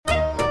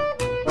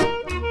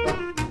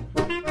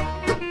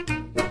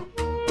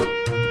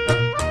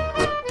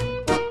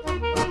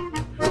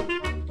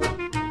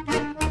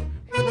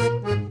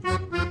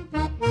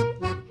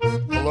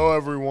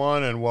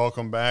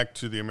welcome back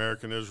to the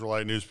American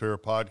Israelite Newspaper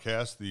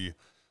Podcast, the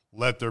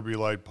Let There Be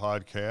Light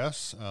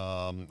podcast.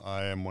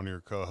 I am one of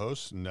your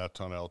co-hosts,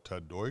 Netanel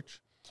Ted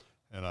Deutsch,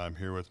 and I'm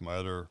here with my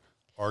other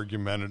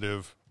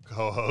argumentative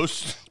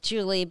co-host,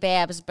 Julie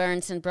Babs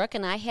Burnson-Brook,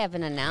 and I have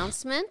an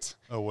announcement.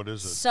 Oh, what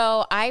is it?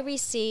 So I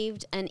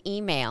received an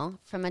email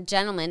from a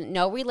gentleman,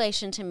 no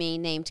relation to me,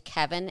 named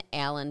Kevin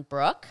Allen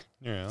Brook.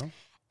 Yeah.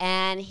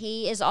 And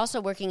he is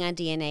also working on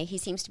DNA. He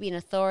seems to be an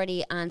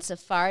authority on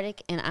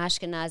Sephardic and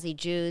Ashkenazi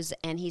Jews,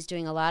 and he's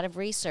doing a lot of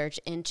research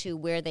into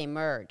where they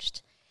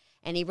merged.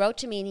 And he wrote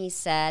to me and he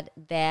said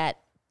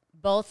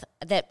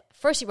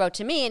first he wrote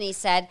to me and he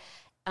said,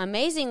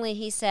 amazingly,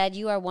 he said,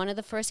 you are one of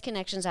the first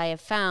connections I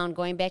have found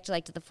going back to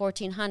the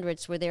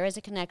 1400s where there is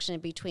a connection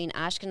between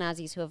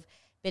Ashkenazis who have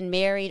been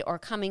married or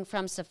coming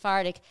from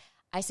Sephardic.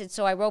 I said,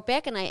 so I wrote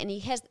back and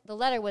the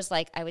letter was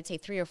I would say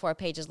 3 or 4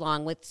 pages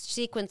long with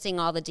sequencing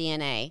all the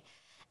DNA.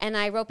 And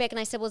I wrote back and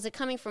I said, well, is it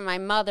coming from my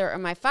mother or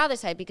my father's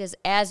side? Because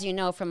as you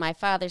know, from my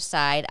father's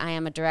side, I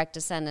am a direct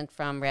descendant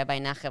from Rabbi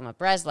Nachum of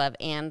Breslov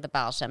and the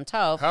Baal Shem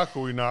Tov. How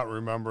can we not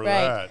remember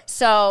that?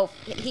 So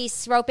he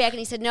wrote back and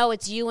he said, no,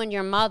 it's you and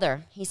your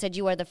mother. He said,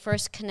 you are the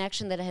first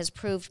connection that has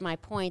proved my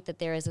point that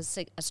there is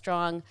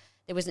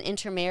there was an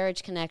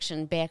intermarriage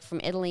connection back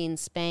from Italy and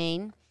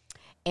Spain.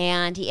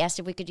 And he asked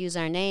if we could use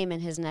our name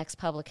in his next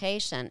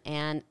publication.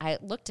 And I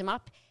looked him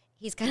up.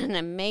 He's got an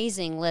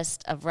amazing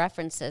list of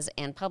references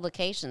and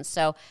publications.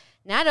 So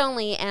not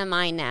only am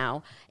I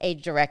now a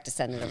direct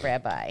descendant of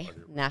Rabbi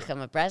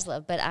Nachum of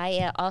Breslov, but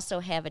I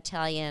also have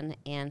Italian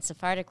and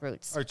Sephardic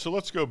roots. All right, so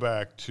let's go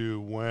back to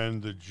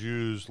when the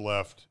Jews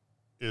left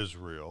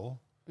Israel,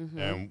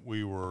 and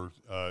we were,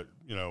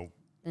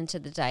 into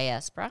the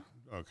diaspora.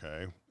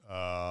 Okay.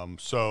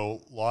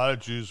 So a lot of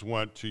Jews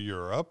went to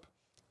Europe.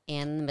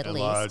 And the Middle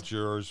East. A lot of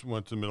Jews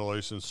went to the Middle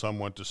East, and some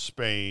went to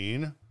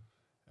Spain,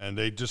 and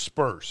they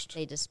dispersed.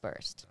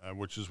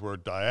 Which is where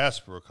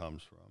diaspora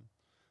comes from.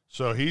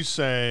 So he's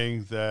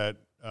saying that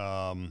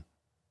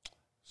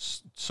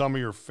some of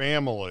your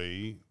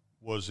family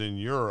was in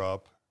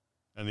Europe,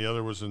 and the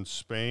other was in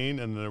Spain,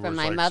 and there from was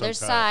my mother's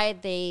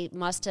side, they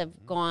must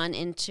have gone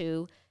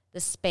into the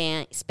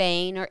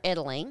Spain or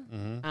Italy.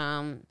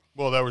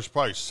 Well, that was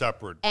probably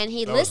separate. And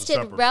he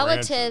listed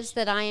relatives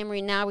that I am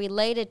now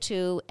related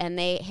to, and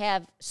they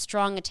have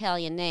strong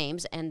Italian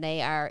names, and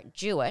they are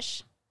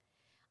Jewish.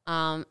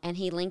 And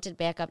he linked it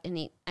back up.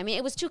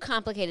 It was too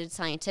complicated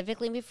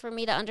scientifically for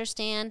me to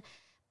understand,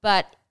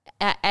 but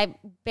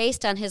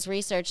based on his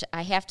research,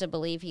 I have to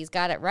believe he's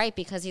got it right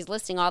because he's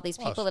listing all these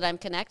people that I'm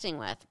connecting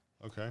with.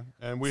 Okay.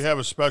 And we have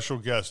a special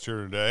guest here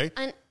today.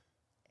 And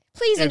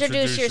please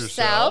introduce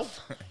yourself.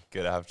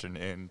 Good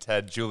afternoon,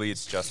 Ted. Julie,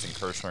 it's Justin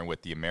Kirshner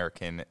with the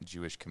American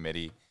Jewish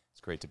Committee. It's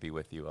great to be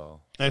with you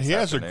all. And he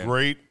has a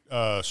great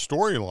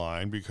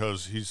storyline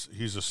because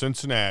he's a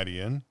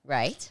Cincinnatian.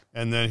 Right.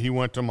 And then he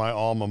went to my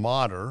alma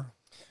mater.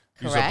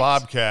 He's Correct. a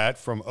Bobcat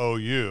from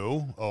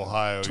OU,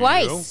 Ohio.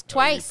 Twice.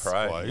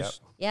 Yep.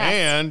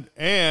 Yes.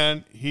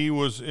 And he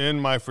was in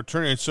my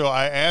fraternity. And so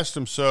I asked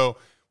him, so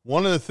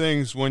one of the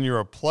things when you're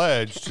a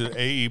pledge to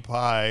AE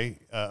Pi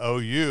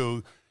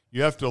OU,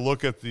 you have to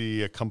look at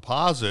the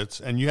composites,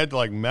 and you had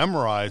to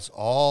memorize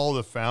all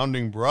the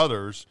founding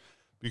brothers,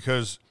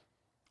 because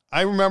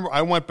I remember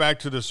I went back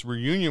to this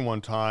reunion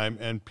one time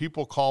and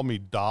people called me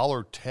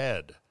Dollar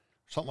Ted,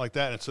 something like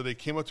that. And so they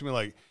came up to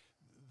me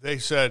they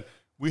said,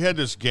 we had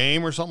this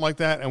game or something like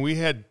that, and we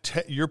had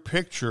your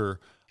picture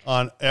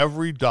on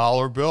every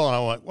dollar bill. And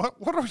I'm like,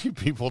 what are you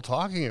people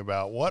talking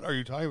about? What are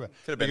you talking about?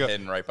 Could have been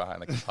hidden right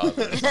behind the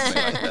composite or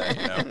something like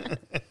that,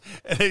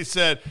 And they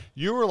said,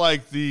 you were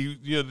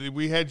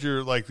we had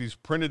your, these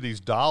printed these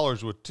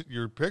dollars with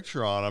your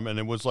picture on them, and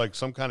it was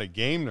some kind of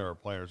game they were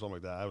playing or something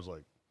like that. I was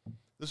like,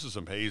 this is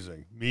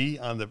amazing. Me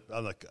on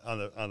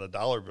the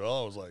dollar bill,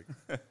 I was like,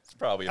 it's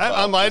probably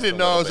I didn't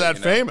know I was that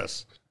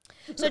famous.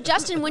 So,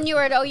 Justin, when you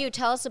were at OU,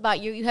 tell us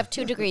about you. You have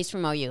 2 degrees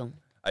from OU.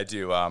 I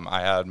do. I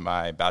had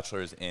my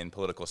bachelor's in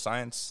political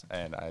science,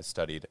 and I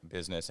studied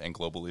business and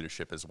global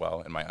leadership as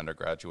well in my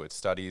undergraduate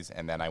studies.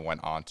 And then I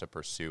went on to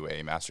pursue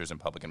a master's in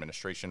public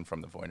administration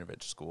from the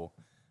Voinovich School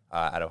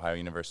at Ohio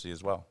University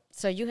as well.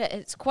 So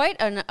it's quite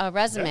a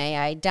resume.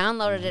 Yeah. I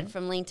downloaded it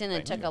from LinkedIn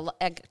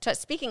and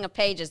speaking of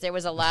pages, there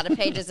was a lot of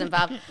pages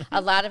involved,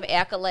 a lot of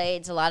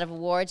accolades, a lot of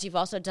awards. You've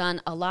also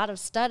done a lot of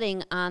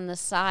studying on the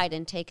side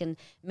and taken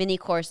mini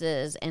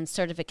courses and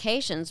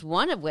certifications,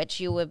 one of which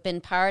you have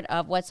been part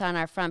of what's on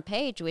our front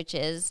page, which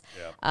is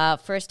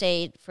First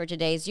Aid for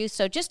Today's Youth.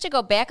 So just to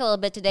go back a little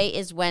bit, today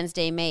is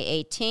Wednesday,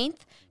 May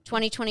 18th,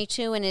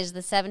 2022, and it is the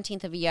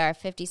 17th of ER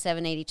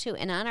 5782.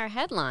 And on our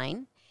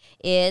headline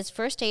is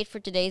First Aid for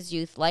Today's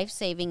Youth,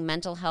 Life-Saving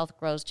Mental Health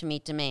Grows to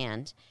Meet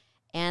Demand.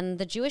 And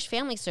the Jewish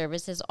Family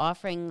Service is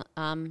offering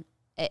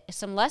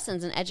some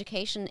lessons and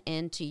education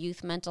into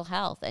youth mental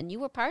health, and you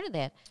were part of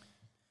that.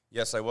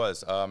 Yes, I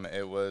was.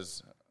 It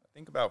was, I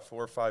think, about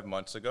 4 or 5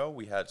 months ago.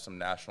 We had some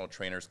national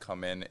trainers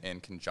come in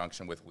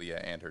conjunction with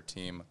Leah and her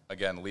team.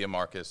 Again, Leah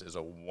Marcus is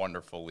a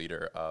wonderful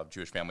leader of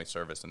Jewish Family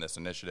Service in this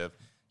initiative.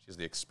 She has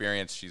the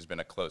experience. She's been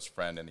a close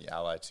friend and the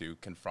ally to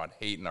confront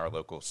hate in our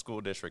local school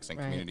districts and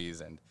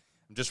communities. And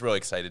I'm just really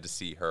excited to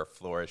see her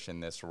flourish in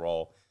this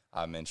role,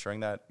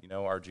 ensuring that,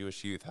 our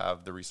Jewish youth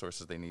have the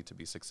resources they need to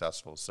be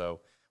successful. So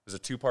it was a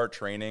 2-part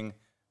training,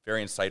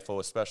 very insightful,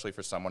 especially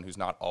for someone who's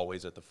not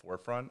always at the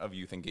forefront of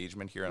youth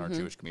engagement here in our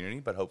Jewish community,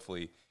 but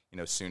hopefully,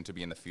 soon to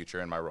be in the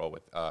future in my role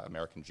with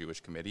American Jewish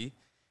Committee.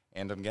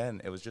 And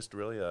again, it was just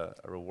really a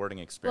rewarding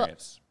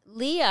experience. Well,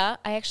 Leah,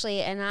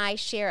 I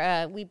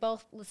share, we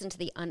both listen to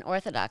the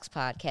Unorthodox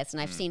podcast,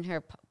 and I've seen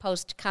her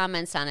post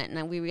comments on it,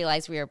 and we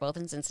realized we were both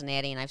in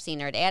Cincinnati, and I've seen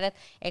her at Addith.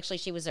 Actually,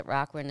 she was at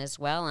Rockland as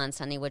well on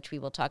Sunday, which we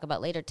will talk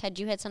about later. Ted,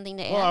 you had something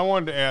to add? Well, I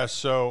wanted to ask,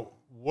 so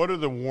what are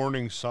the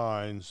warning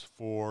signs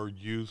for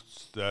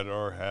youths that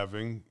are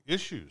having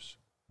issues?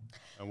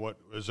 And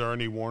is there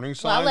any warning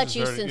signs? Well, I'll let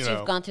you, since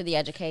you've gone through the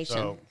education.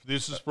 So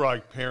this is for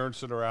parents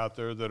that are out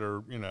there that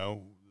are,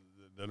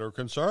 that are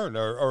concerned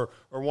or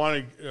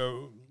wanting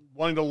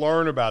to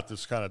learn about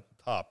this kind of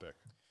topic.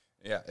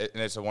 Yeah,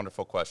 and it's a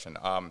wonderful question.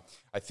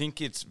 I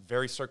think it's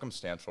very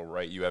circumstantial,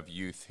 right? You have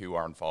youth who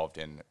are involved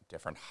in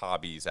different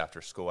hobbies,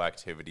 after-school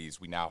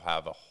activities. We now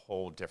have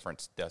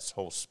this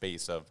whole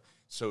space of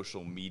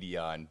social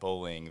media and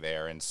bullying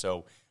there. And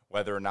so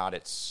whether or not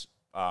it's,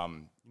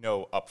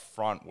 up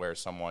front where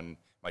someone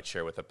might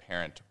share with a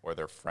parent or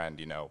their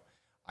friend,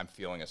 I'm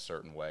feeling a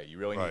certain way. You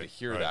really need to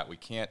hear that. We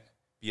can't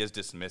be as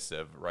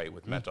dismissive, right,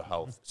 with mental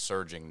health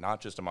surging,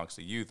 not just amongst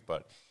the youth,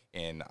 but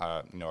in,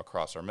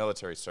 across our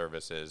military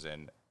services.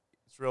 And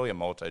it's really a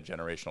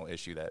multi-generational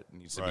issue that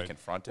needs to be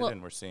confronted,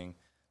 and we're seeing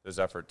those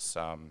efforts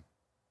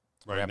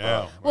right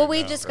now. Well,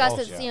 we discussed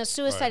that,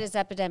 suicide is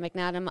epidemic,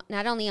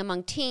 not only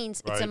among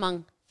teens, it's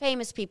among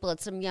famous people,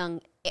 it's some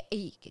young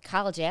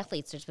college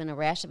athletes. There's been a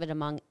rash of it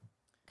among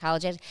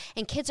college athletes,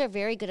 and kids are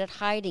very good at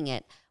hiding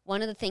it.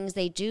 One of the things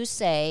they do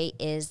say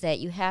is that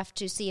you have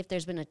to see if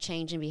there's been a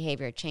change in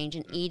behavior, a change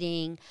in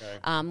eating,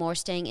 more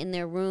staying in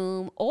their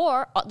room,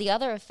 or the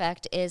other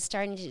effect is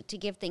starting to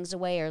give things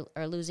away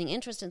or losing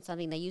interest in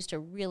something they used to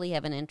really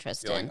have an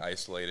interest in. Feeling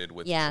isolated,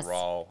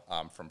 withdrawal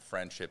from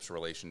friendships,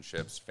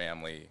 relationships,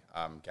 family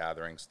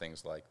gatherings,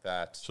 things like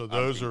that. So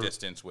those are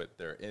distance with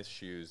their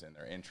issues and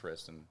their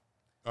interests, and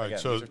all right, again,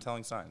 so these are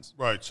telling signs.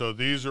 Right, so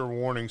these are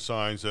warning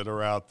signs that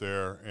are out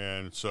there,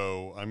 and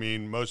so,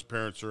 most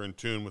parents are in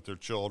tune with their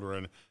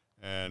children,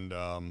 and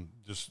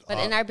But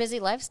in our busy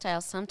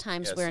lifestyle,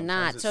 sometimes we're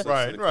not. So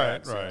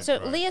Right.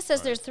 So Leah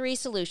says there's 3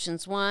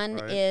 solutions. One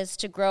is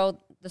to grow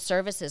the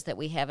services that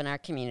we have in our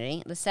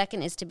community. The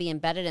second is to be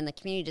embedded in the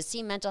community, to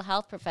see mental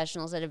health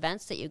professionals at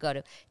events that you go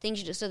to, things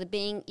you do, so that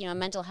being, a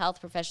mental health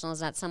professional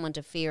is not someone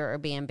to fear or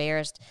be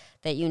embarrassed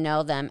that you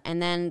know them.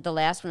 And then the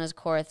last one, of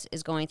course,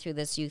 is going through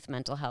this youth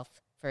mental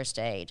health first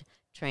aid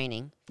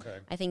training. Okay.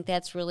 I think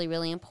that's really,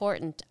 really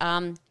important.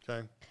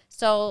 Okay.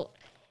 So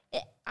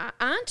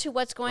on to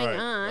what's going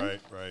on.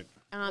 Right.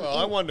 Well,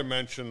 I wanted to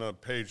mention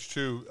page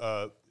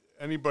 2,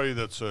 anybody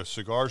that's a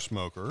cigar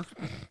smoker,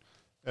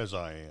 as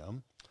I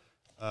am,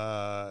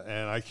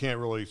 and I can't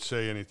really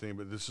say anything,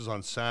 but this is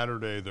on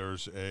Saturday.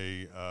 There's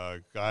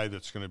a guy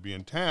that's going to be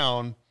in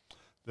town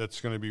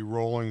that's going to be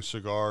rolling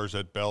cigars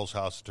at Bell's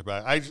House of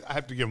Tobacco. I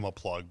have to give him a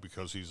plug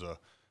because he's a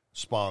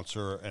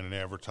sponsor and an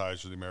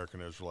advertiser of the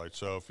American Israelites.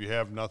 So if you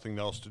have nothing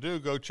else to do,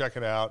 go check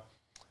it out.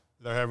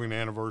 They're having an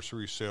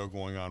anniversary sale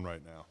going on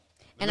right now.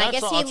 And I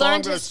guess he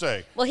learned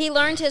he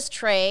learned his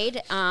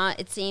trade,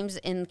 it seems,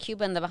 in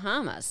Cuba and the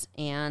Bahamas.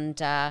 And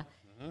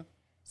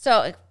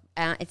so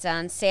it's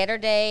on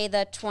Saturday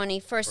the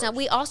 21st. Now,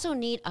 we also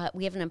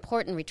we have an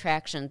important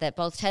retraction that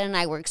both Ted and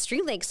I were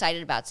extremely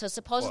excited about. So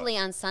supposedly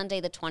on Sunday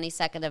the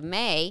 22nd of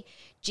May,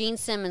 Gene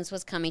Simmons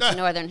was coming to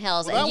Northern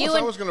Hills. Well,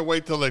 I was going to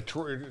wait till the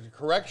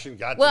correction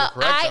got to the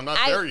correction. I'm not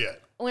there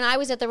yet. When I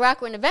was at the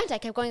Rockland event, I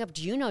kept going up,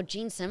 do you know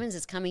Gene Simmons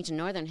is coming to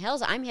Northern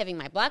Hills? I'm having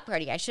my block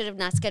party. I should have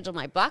not scheduled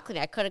my block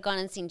party. I could have gone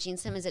and seen Gene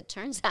Simmons. It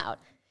turns out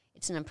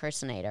it's an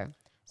impersonator.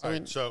 So all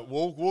right, so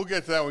we'll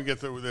get to that when we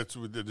get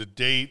to the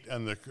date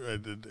and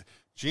the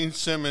Gene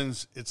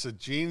Simmons. It's a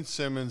Gene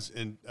Simmons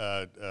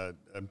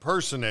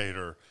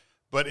impersonator,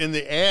 but in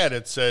the ad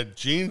it said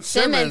Gene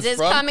Simmons is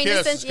from coming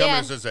Kiss to is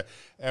coming to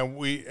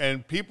Cincinnati.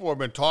 And people have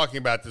been talking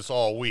about this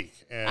all week.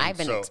 And I've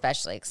been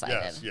especially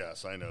excited.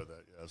 Yes, I know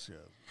that. Yes.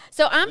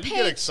 So on you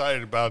get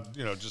excited about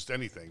just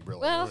anything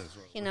really. Well,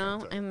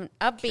 I'm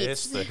upbeat.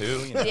 Kiss the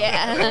Who.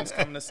 Yeah, everyone's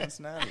coming to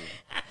Cincinnati.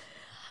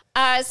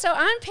 So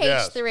on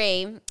page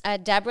 3,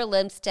 Deborah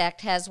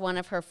Lipstadt has one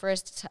of her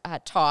first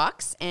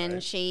talks,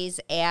 and she's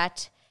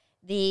at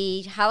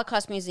the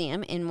Holocaust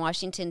Museum in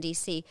Washington,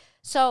 D.C.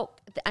 So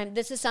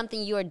this is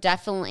something you are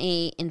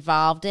definitely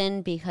involved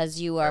in because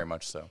you are very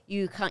much so.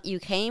 You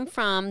came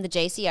from the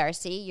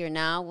JCRC. You're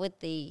now with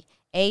the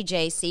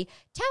AJC.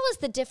 Tell us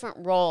the different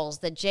roles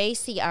the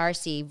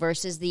JCRC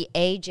versus the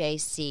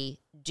AJC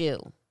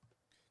do.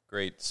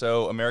 Great.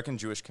 So American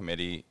Jewish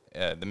Committee,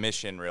 the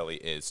mission really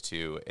is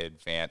to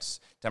advance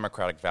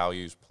democratic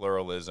values,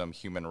 pluralism,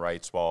 human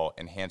rights, while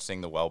enhancing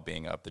the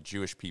well-being of the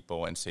Jewish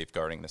people and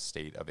safeguarding the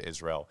state of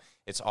Israel.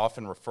 It's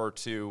often referred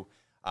to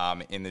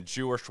In the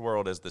Jewish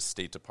world, as the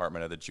State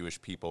Department of the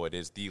Jewish People, it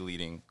is the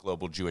leading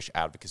global Jewish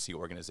advocacy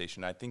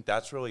organization. I think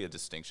that's really a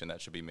distinction that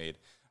should be made.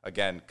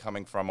 Again,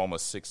 coming from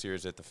almost 6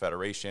 years at the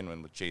Federation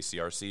and with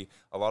JCRC,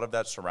 a lot of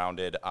that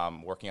surrounded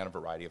working on a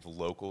variety of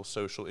local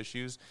social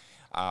issues.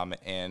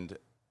 And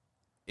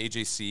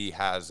AJC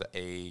has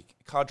a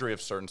cadre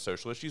of certain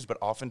social issues, but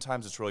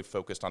oftentimes it's really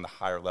focused on the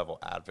higher level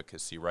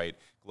advocacy, right?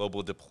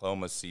 Global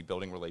diplomacy,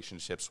 building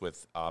relationships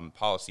with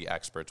policy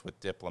experts, with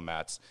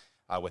diplomats,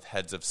 with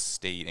heads of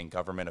state and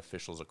government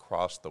officials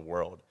across the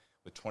world,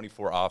 with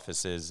 24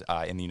 offices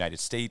in the United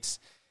States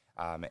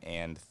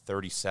and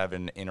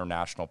 37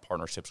 international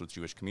partnerships with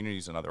Jewish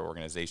communities and other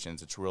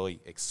organizations. It's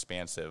really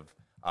expansive,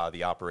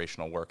 the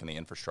operational work and the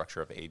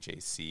infrastructure of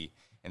AJC.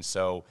 And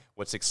so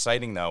what's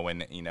exciting, though,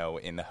 and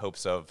in the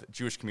hopes of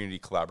Jewish community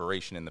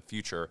collaboration in the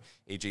future,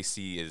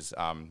 AJC is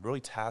really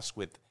tasked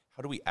with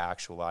how do we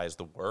actualize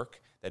the work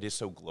that is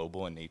so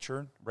global in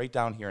nature right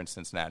down here in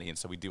Cincinnati. And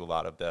so we do a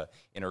lot of the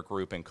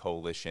intergroup and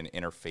coalition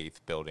interfaith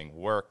building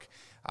work.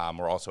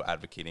 We're also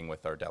advocating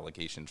with our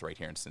delegations right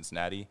here in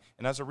Cincinnati.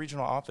 And as a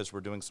regional office,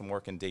 we're doing some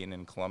work in Dayton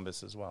and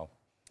Columbus as well.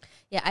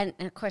 Yeah, and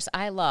of course,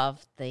 I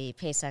love the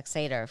Pesach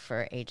Seder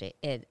for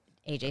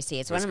AJC.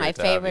 It's one of my great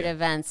to have favorite you.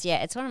 events.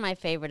 Yeah, it's one of my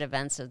favorite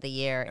events of the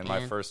year. And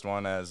my first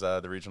one as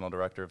the regional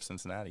director of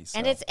Cincinnati. So.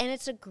 And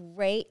it's a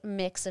great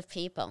mix of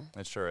people.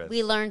 It sure is.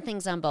 We learn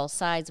things on both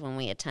sides when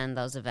we attend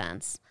those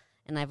events,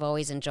 and I've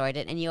always enjoyed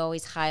it. And you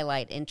always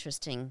highlight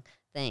interesting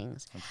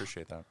things. I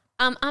appreciate that.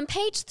 On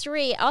page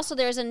 3, also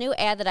there's a new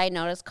ad that I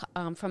noticed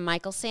from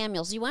Michael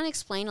Samuels. You want to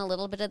explain a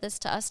little bit of this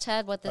to us,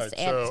 Ted? What this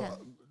ad?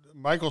 So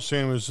Michael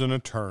Samuels is an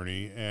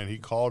attorney, and he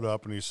called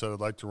up and he said, "I'd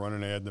like to run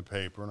an ad in the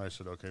paper." And I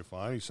said, "Okay,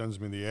 fine." He sends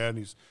me the ad.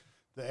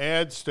 The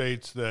ad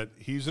states that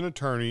he's an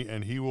attorney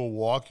and he will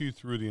walk you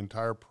through the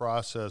entire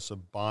process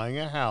of buying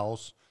a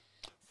house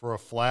for a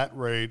flat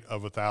rate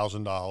of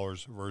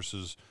 $1,000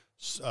 versus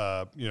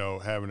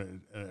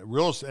having a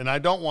real estate. And I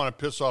don't want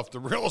to piss off the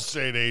real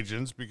estate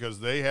agents because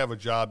they have a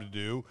job to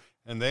do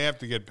and they have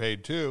to get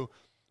paid too.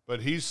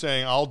 But he's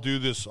saying, I'll do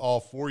this all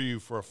for you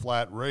for a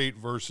flat rate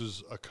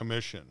versus a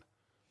commission.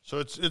 So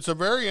it's a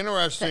very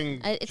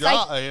interesting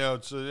job.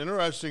 It's an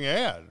interesting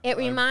ad. It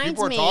reminds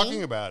me. People are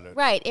talking about it.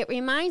 Right. It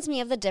reminds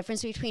me of the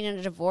difference between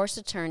a divorce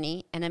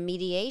attorney and a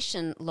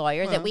mediation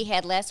lawyer that we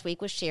had last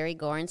week with Sherry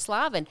Gore and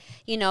Slavin.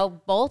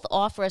 Both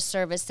offer a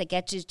service that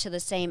gets you to the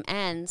same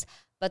ends,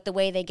 but the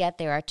way they get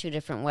there are two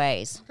different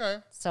ways.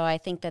 Okay. So I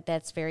think that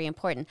that's very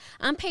important.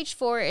 On page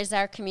 4 is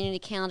our community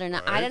calendar.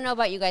 Now, I don't know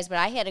about you guys, but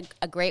I had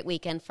a great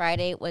weekend.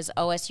 Friday was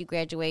OSU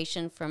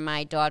graduation from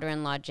my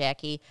daughter-in-law,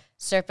 Jackie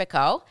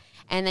Serpico.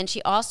 And then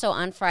she also,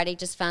 on Friday,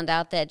 just found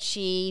out that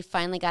she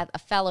finally got a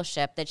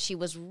fellowship that she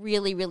was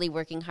really, really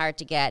working hard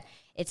to get.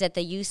 It's at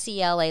the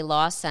UCLA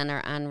Law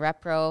Center on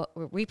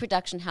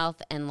reproduction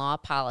health and law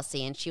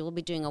policy, and she will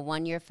be doing a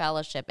 1-year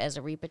fellowship as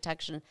a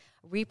reproduction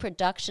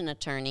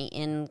attorney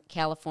in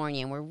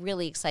California, and we're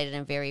really excited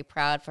and very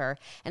proud for her.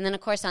 And then,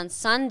 of course, on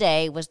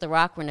Sunday was the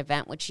Rock Run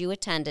event, which you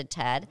attended,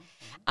 Ted.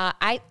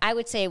 I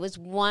would say it was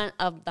one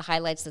of the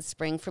highlights of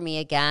spring for me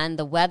again.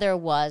 The weather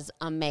was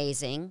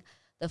amazing.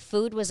 The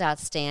food was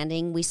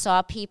outstanding. We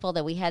saw people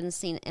that we hadn't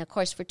seen, of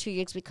course, for 2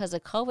 years because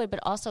of COVID, but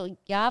also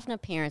Yavna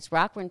parents,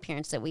 Rockwern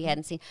parents that we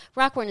hadn't seen.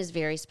 Rockwern is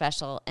very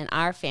special in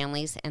our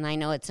families, and I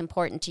know it's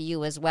important to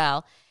you as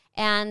well.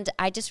 And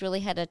I just really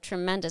had a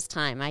tremendous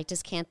time. I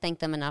just can't thank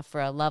them enough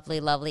for a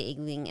lovely, lovely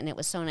evening, and it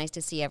was so nice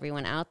to see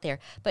everyone out there.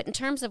 But in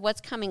terms of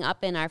what's coming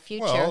up in our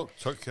future... Well,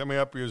 coming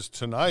up is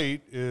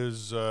tonight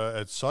is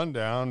at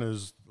sundown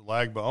is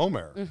Lag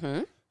BaOmer.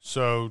 Mm-hmm.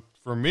 So...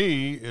 For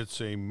me, it's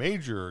a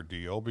major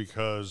deal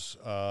because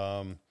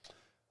I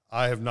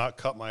have not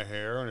cut my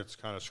hair, and it's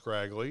kind of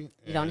scraggly.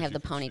 You don't have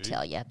the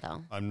ponytail yet,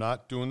 though. I'm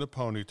not doing the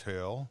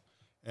ponytail.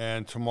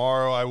 And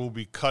tomorrow I will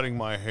be cutting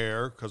my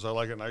hair because I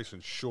like it nice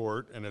and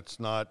short, and it's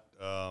not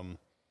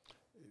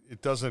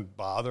it doesn't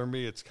bother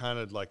me. It's kind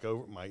of like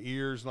over my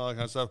ears and all that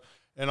kind of stuff.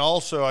 And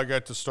also I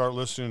got to start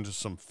listening to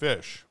some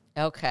Fish.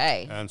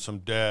 Okay. And some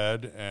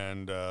Dead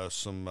and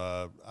some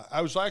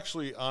I was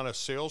actually on a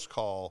sales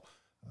call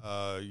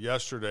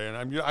yesterday,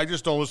 and I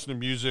just don't listen to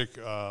music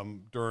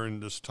during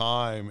this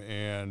time,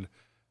 and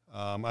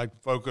I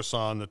focus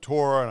on the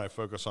Torah, and I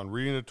focus on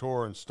reading the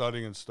Torah and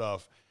studying and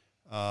stuff.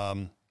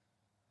 And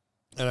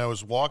I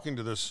was walking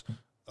to this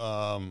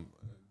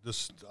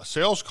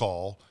sales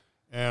call,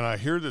 and I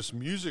hear this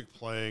music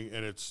playing,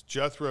 and it's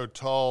Jethro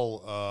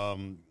Tull,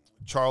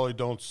 Charlie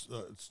Don't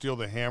Steal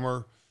the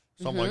Hammer,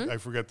 something like, I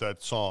forget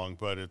that song,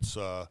 but it's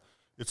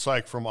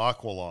like from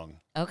Aqualung.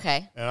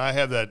 Okay. And I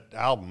have that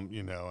album,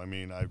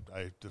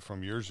 I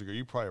from years ago.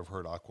 You probably have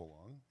heard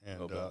Aqualung.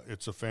 And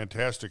it's a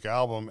fantastic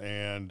album.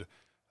 And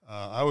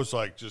I was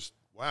like, just,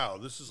 wow,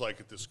 this is like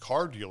at this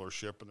car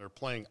dealership, and they're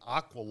playing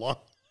Aqualung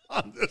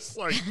on this,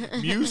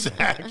 music.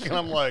 And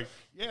I'm like,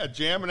 yeah,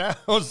 jamming out.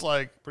 I was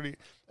like, pretty.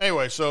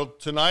 Anyway, so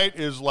tonight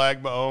is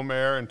Lag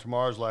BaOmer, and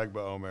tomorrow's Lag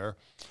BaOmer.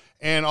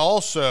 And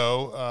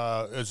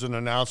also, as an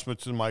announcement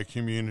to my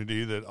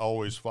community that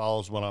always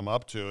follows what I'm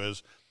up to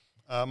is,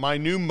 my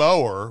new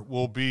mower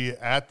will be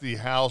at the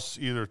house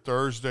either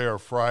Thursday or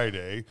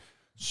Friday.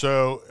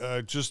 So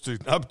just to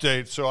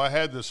update, so I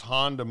had this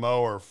Honda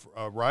mower,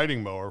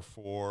 riding mower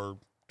for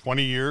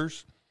 20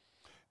 years.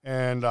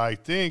 And I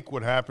think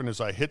what happened is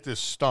I hit this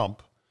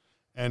stump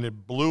and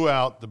it blew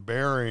out the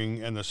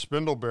bearing and the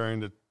spindle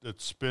bearing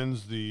that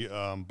spins the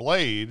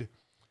blade.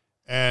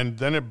 And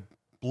then it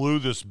blew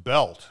this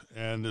belt.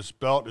 And this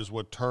belt is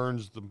what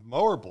turns the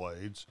mower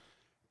blades.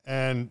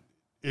 And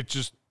it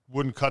just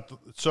wouldn't cut.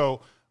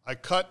 So I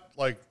cut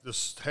like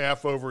this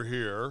half over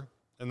here.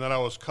 And then I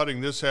was cutting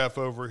this half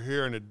over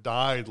here and it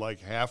died like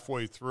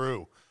halfway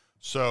through.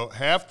 So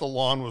half the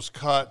lawn was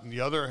cut and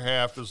the other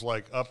half is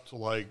like up to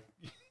like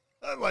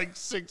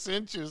 6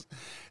 inches,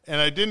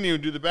 and I didn't even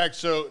do the back.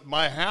 So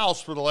my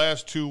house for the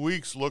last 2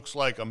 weeks looks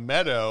like a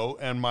meadow,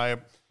 and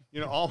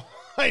all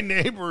my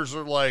neighbors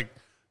are like,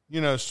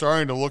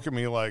 starting to look at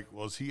me like,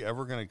 well, is he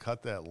ever going to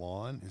cut that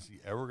lawn? Is he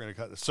ever going to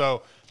cut it?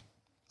 So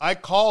I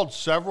called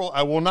several,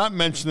 I will not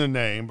mention the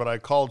name, but I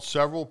called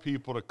several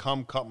people to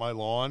come cut my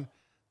lawn.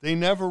 They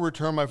never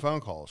return my phone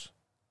calls.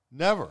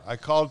 Never. I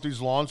called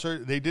these lawn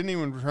services. They didn't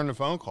even return the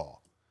phone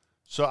call.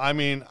 So, I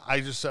mean, I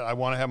just said, I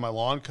want to have my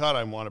lawn cut.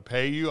 I want to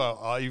pay you.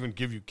 I'll even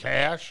give you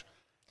cash.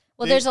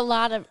 Well, there's a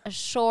lot of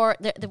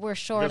we're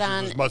short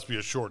on. There must be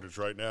a shortage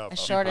right now. A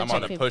shortage. I'm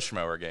on the push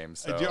mower game.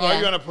 So. Are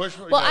you on a push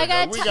mower?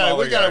 Well, we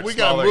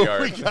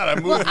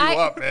gotta move you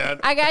up, man.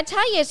 I gotta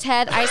tell you,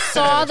 Ted, I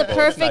saw the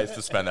perfect. It's nice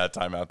to spend that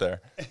time out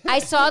there. I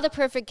saw the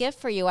perfect gift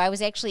for you. I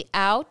was actually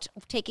out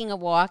taking a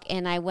walk,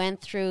 and I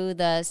went through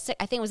I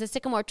think it was the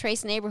Sycamore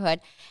Trace neighborhood,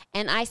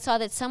 and I saw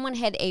that someone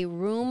had a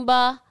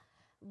Roomba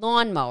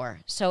lawnmower.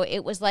 So it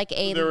was like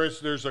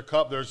there's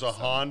a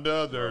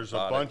Honda, there's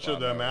a bunch of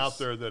them out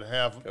there that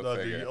have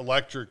the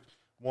electric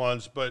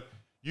ones, but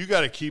you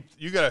got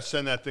to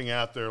send that thing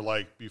out there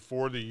like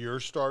before the year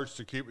starts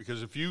to keep,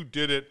 because if you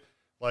did it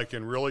like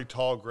in really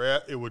tall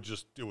grass, it would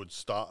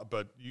stop.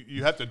 But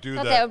you have to do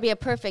that. That would be a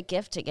perfect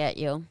gift to get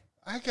you.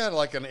 I got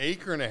like an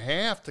acre and a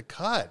half to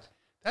cut.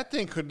 That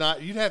thing could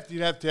not. You'd have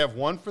to have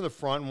one for the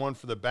front and one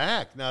for the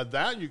back. Now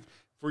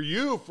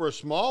for a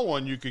small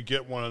one, you could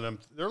get one of them.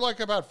 They're like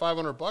about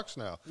 $500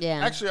 now.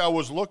 Yeah. Actually, I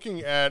was looking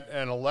at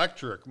an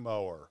electric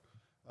mower.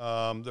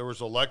 There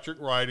was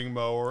electric riding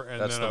mower, and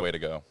that's then the way to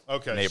go.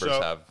 Okay, neighbors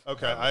have.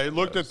 Okay, I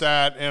looked at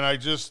that, and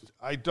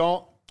I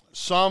don't.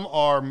 Some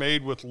are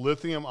made with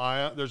lithium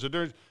ion. There's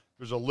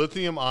a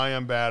lithium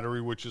ion battery,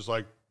 which is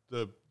like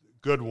the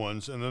good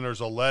ones, and then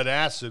there's a lead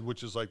acid,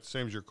 which is like the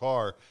same as your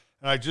car.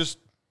 And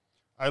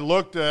I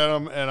looked at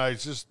them, and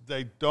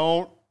they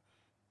don't.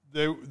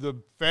 The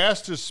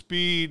fastest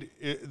speed,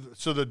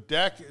 so the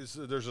deck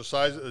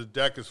the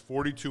deck is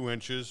 42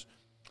 inches,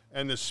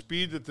 and the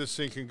speed that this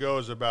thing can go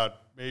is about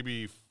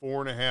maybe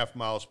 4.5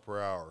 miles per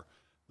hour.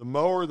 The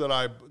mower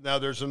now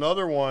there's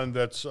another one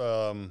that's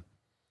the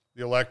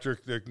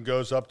electric that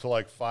goes up to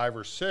like 5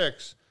 or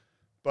 6,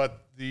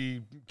 but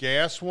the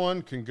gas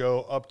one can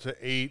go up to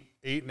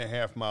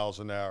 8.5 miles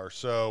an hour.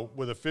 So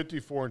with a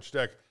 54-inch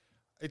deck,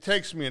 it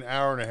takes me an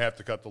hour and a half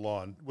to cut the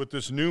lawn. With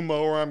this new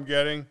mower I'm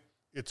getting,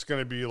 it's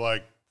going to be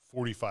like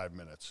 45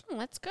 minutes. Oh,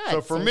 that's good. So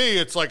for me,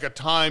 it's like a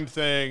time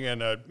thing,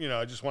 and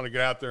I just want to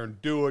get out there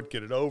and do it,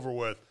 get it over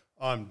with.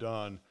 I'm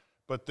done.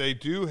 But they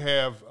do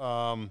have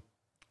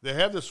they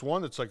have this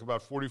one that's like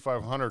about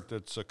 $4,500.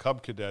 That's a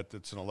Cub Cadet.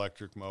 That's an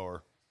electric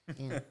mower.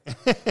 Yeah.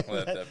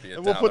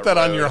 We'll put that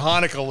on your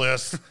Hanukkah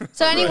list.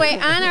 So anyway,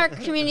 on our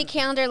community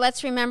calendar,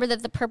 let's remember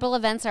that the purple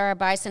events are our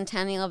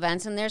bicentennial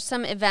events, and there's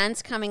some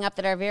events coming up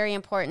that are very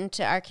important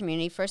to our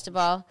community. First of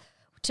all,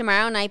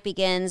 tomorrow night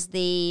begins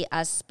the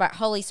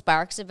Holy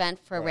Sparks event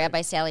for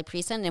Rabbi Sally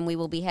Priesand, and we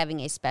will be having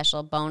a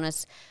special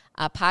bonus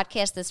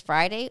podcast this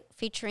Friday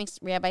featuring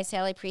Rabbi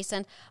Sally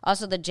Priesand.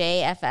 Also, the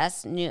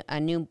JFS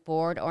new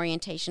board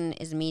orientation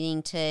is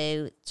meeting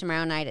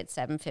tomorrow night at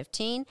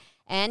 7:15.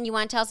 And you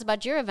want to tell us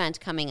about your event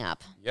coming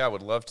up? Yeah, I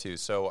would love to.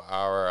 So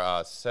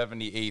our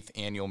 78th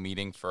annual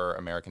meeting for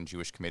American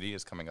Jewish Committee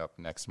is coming up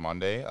next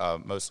Monday.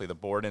 Mostly the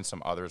board and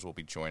some others will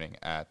be joining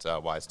at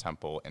Wise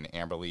Temple in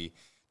Amberley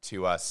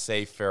to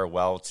say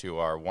farewell to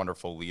our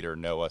wonderful leader,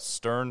 Noah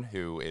Stern,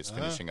 who is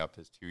finishing up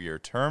his 2-year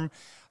term,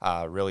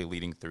 really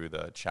leading through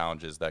the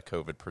challenges that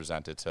COVID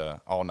presented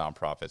to all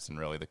nonprofits and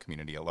really the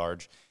community at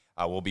large.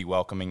 We'll be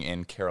welcoming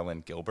in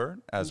Carolyn Gilbert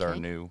as our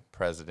new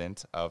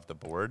president of the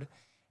board.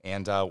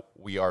 And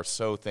we are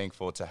so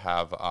thankful to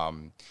have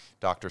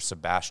Dr.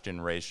 Sebastian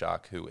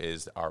Rejak, who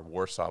is our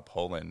Warsaw,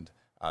 Poland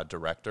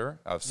director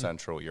of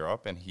Central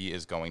Europe, and he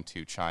is going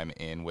to chime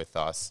in with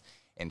us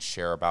and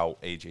share about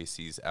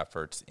AJC's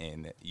efforts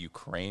in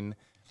Ukraine,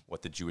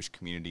 what the Jewish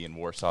community in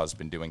Warsaw has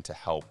been doing to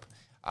help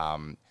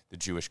the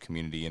Jewish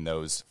community and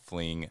those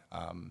fleeing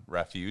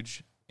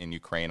refuge in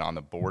Ukraine on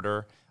the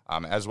border,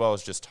 as well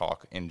as just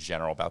talk in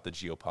general about the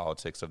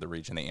geopolitics of the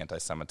region, the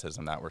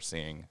anti-Semitism that we're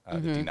seeing, the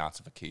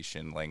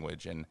denazification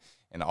language and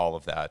all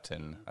of that.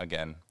 And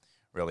again,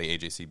 really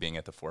AJC being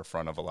at the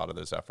forefront of a lot of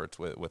those efforts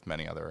with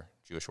many other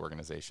Jewish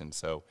organizations.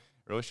 So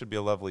it really should be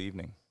a lovely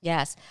evening.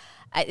 Yes.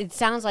 It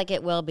sounds like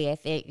it will be. I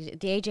think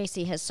the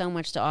AJC has so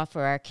much to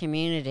offer our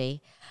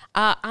community.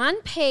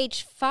 On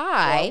page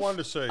 5.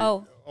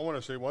 Well, I want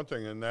to say one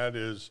thing, and that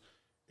is,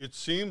 it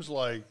seems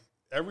like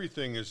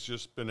everything has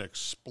just been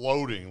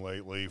exploding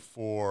lately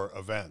for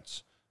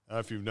events. I don't know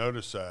if you've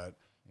noticed that.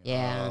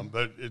 Yeah.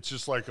 But it's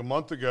just like a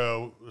month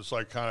ago, it was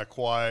like kind of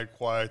quiet,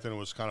 then it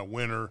was kind of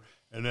winter,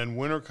 and then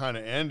winter kind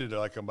of ended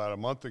like about a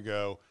month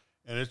ago,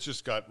 and it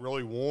just got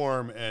really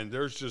warm, and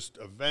there's just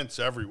events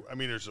everywhere. I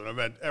mean, there's an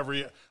event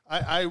every.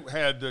 I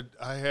had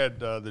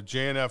the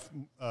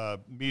JNF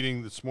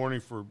meeting this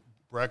morning for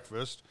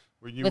breakfast.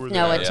 Where you with were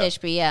Noah there.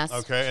 Tishby, yes.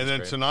 Okay, and then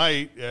great.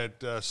 tonight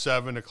at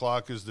 7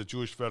 o'clock is the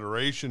Jewish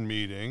Federation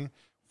meeting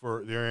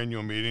for their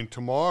annual meeting.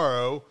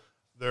 Tomorrow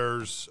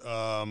there's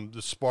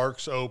the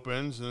Sparks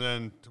opens, and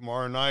then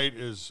tomorrow night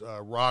is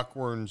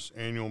Rockwern's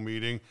annual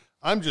meeting.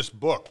 I'm just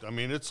booked. I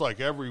mean, it's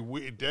like every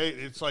day.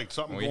 It's like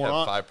something We going have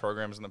on. 5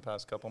 programs in the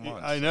past couple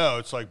months. I know.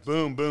 It's like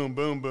boom, boom,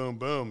 boom, boom,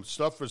 boom.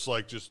 Stuff is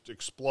like just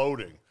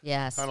exploding.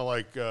 Yes. Kind of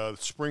like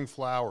spring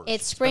flowers.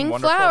 It's spring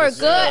wonderful flower. to see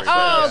Good. every day.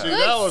 Oh, See, good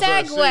that was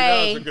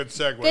segue. a good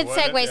segue. Good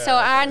wasn't segue. it? So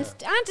Yeah,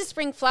 on to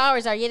Spring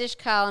Flowers, our Yiddish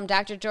column,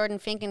 Dr. Jordan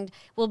Finken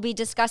will be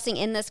discussing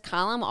in this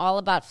column all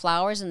about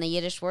flowers and the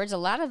Yiddish words. A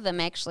lot of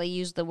them actually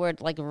use the word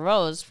like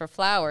rose for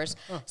flowers.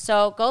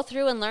 So go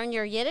through and learn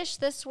your Yiddish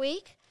this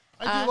week.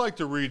 I do like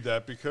to read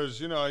that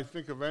because I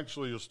think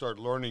eventually you'll start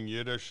learning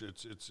Yiddish.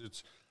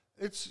 It's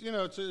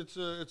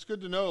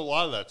good to know a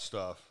lot of that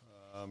stuff.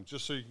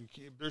 Just so you can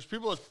keep. There's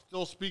people that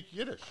still speak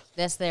Yiddish.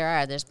 Yes, there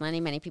are. There's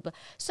many people.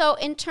 So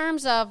in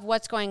terms of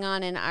what's going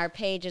on in our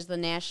pages, the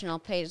national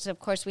pages, of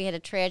course, we had a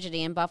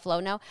tragedy in Buffalo.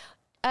 Now,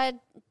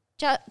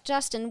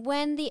 Justin,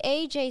 when the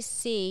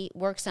AJC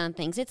works on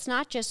things, it's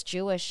not just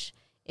Jewish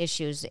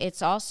issues.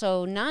 It's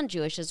also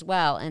non-Jewish as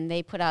well. And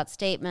they put out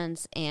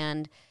statements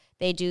and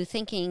they do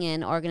thinking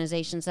in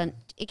organizations. And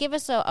give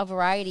us a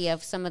variety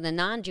of some of the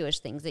non-Jewish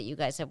things that you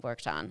guys have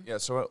worked on. Yeah,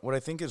 so what I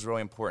think is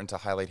really important to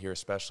highlight here,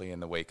 especially in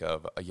the wake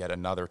of yet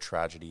another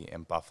tragedy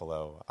in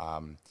Buffalo,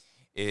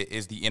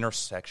 is the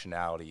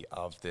intersectionality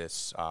of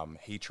this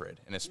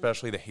hatred, and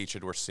especially the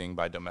hatred we're seeing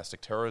by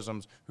domestic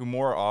terrorism, who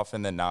more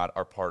often than not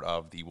are part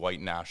of the white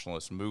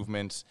nationalist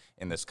movements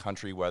in this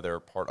country, whether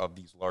part of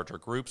these larger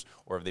groups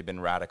or if they've been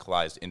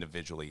radicalized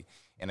individually.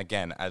 And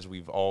again, as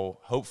we've all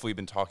hopefully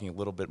been talking a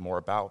little bit more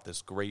about,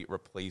 this great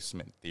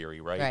replacement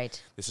theory, right?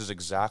 Right. This is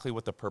exactly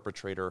what the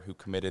perpetrator who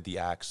committed the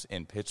acts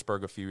in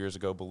Pittsburgh a few years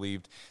ago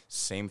believed.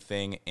 Same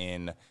thing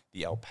in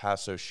the El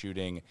Paso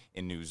shooting,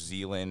 in New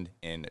Zealand,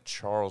 in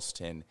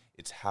Charleston.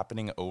 It's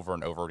happening over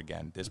and over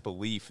again. This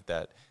belief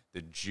that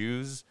the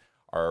Jews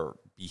are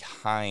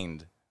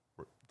behind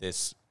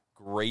this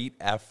great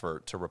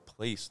effort to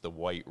replace the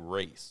white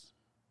race.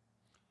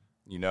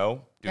 Doing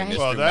Right. this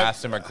Well, through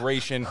mass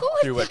immigration,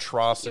 through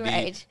atrocity,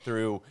 Right.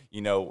 through,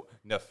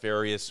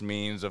 nefarious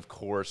means, of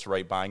course,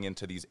 right, buying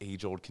into these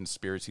age-old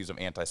conspiracies of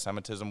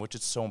anti-Semitism, which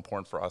is so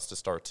important for us to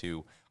start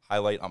to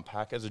highlight,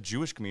 unpack as a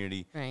Jewish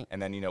community, Right.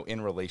 and then,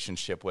 in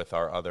relationship with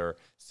our other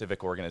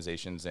civic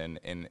organizations and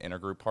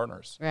intergroup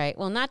partners. Right.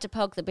 Well, not to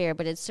poke the bear,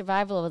 but it's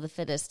survival of the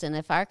fittest. And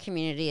if our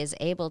community is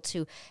able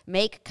to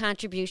make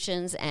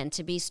contributions and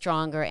to be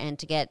stronger and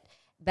to get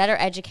better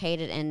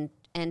educated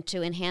and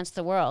to enhance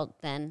the world,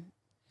 then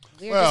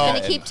we're just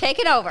going to keep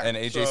taking over. And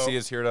AJC So-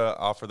 is here to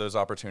offer those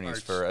opportunities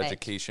Right. for Right.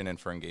 education and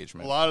for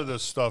engagement. A lot of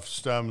this stuff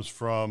stems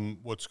from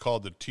what's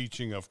called the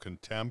teaching of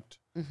contempt.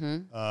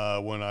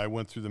 Mm-hmm. When I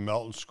went through the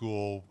Melton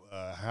School,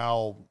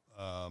 Hal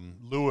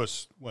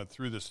Lewis went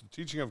through this. The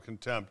teaching of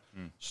contempt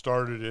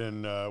started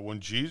in when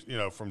Jesus,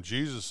 from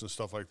Jesus and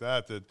stuff like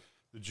that. That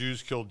the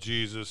Jews killed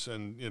Jesus,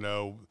 and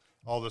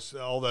all that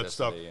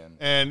stuff. Yesterday,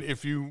 And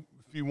if you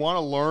want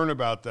to learn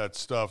about that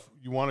stuff,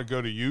 you want to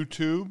go to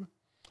YouTube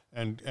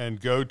and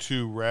go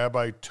to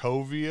Rabbi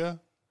Tovia,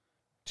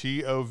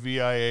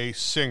 Tovia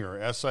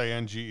Singer,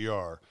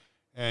 Singer,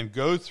 and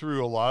go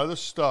through a lot of the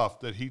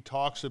stuff that he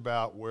talks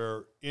about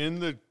where in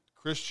the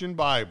Christian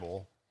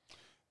Bible,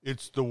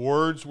 it's the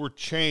words were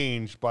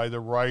changed by the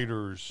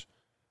writers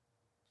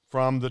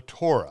from the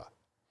Torah.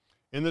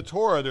 In the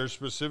Torah, there's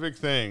specific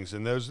things,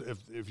 and those,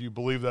 if you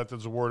believe that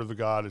there's a word of the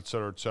God, et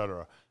cetera, et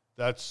cetera.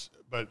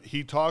 But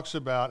he talks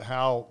about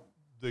how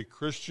the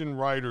Christian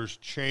writers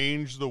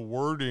changed the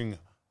wording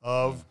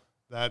of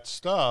that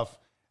stuff,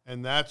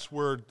 and that's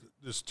where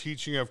this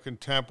teaching of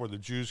contempt, where the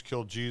Jews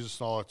killed Jesus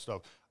and all that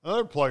stuff.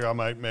 Another plug I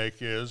might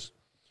make is,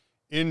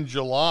 in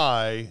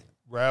July,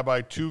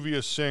 Rabbi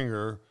Tovia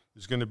Singer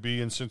is going to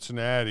be in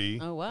Cincinnati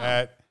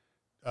at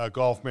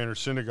Gulf Manor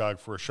Synagogue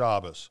for a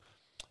Shabbos.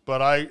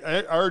 But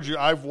I urge you,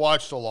 I've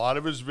watched a lot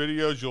of his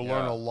videos. You'll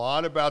learn a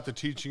lot about the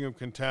teaching of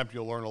contempt.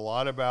 You'll learn a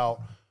lot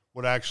about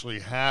what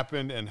actually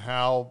happened and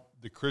how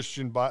the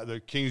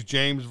the King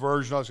James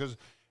Version,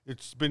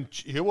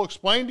 he will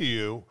explain to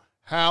you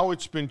how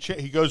it's been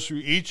changed. He goes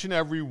through each and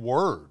every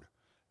word,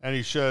 and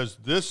he says,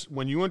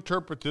 when you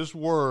interpret this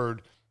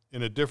word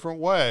in a different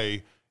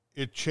way,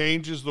 it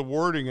changes the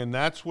wording, and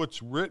that's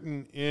what's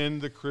written in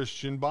the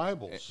Christian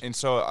Bibles. And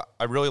so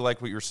I really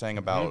like what you were saying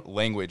about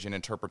language and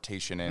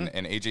interpretation,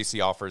 and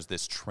AJC offers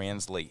this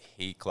Translate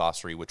Hate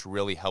glossary, which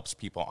really helps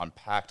people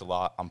unpack a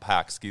lot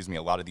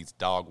of these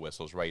dog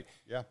whistles, right?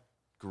 Yeah.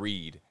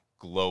 Greed,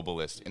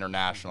 globalist,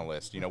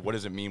 internationalist. What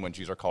does it mean when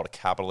Jews are called a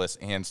capitalist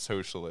and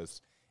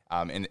socialist?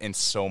 And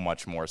so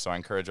much more. So I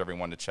encourage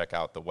everyone to check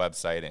out the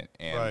website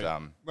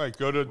and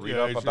Go to read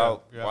up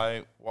about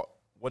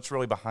what's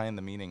really behind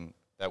the meaning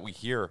that we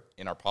hear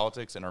in our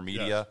politics, in our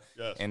media,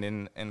 and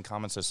in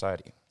common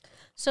society.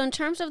 So in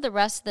terms of the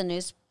rest of the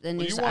news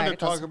you want to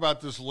talk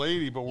about this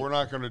lady, but we're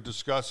not going to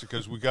discuss it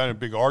because we got a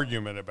big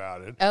argument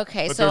about it.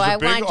 Okay, but so there's a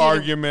big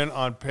argument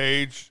on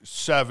page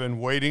 7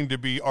 waiting to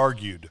be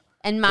argued.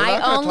 And my we're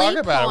not only talk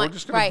about point, it. We're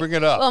just going to bring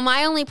it up. Well,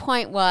 my only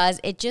point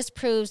was it just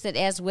proves that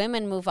as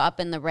women move up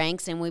in the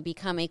ranks and we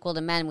become equal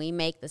to men, we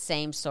make the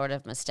same sort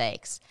of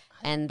mistakes.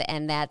 And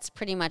that's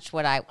pretty much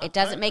what it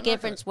doesn't make a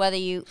difference whether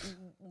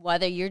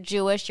you're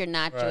Jewish, you're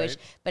not Jewish.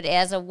 But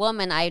as a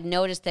woman, I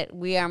noticed that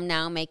we are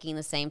now making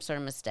the same sort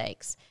of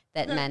mistakes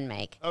that men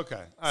make.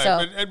 Okay. All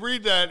right. And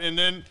read that, and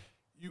then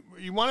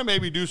you want to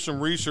maybe do some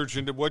research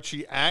into what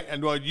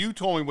you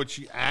told me what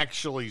she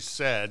actually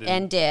said.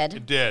 And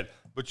did. Did.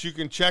 But you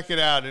can check it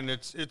out, and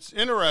it's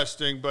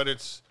interesting, but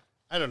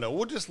I don't know.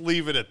 We'll just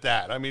leave it at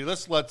that. I mean,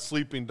 let's let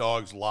sleeping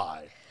dogs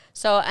lie.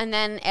 So, and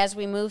then as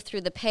we move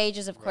through the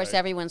pages, of course,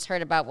 everyone's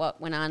heard about what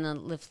went on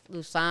in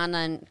Lausanne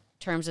in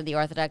terms of the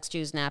Orthodox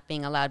Jews not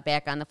being allowed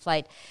back on the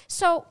flight.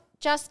 So,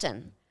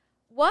 Justin,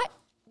 what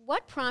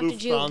prompted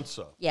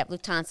Lufthansa.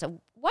 Lufthansa.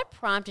 What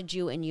prompted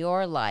you in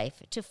your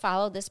life to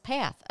follow this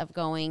path of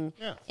going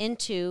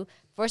into,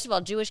 first of all,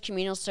 Jewish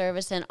communal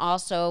service and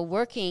also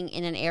working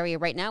in an area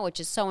right now which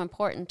is so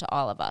important to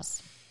all of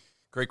us?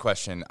 Great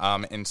question.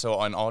 And so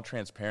on all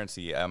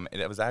transparency,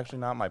 it was actually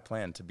not my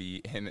plan to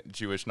be in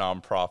Jewish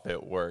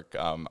nonprofit work.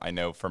 I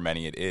know for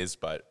many it is,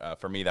 but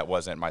for me that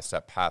wasn't my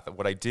set path.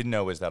 What I did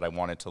know is that I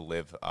wanted to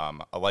live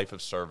a life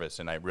of service,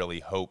 and I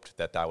really hoped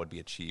that would be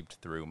achieved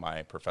through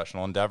my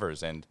professional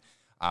endeavors. And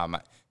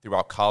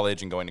throughout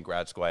college and going to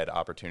grad school, I had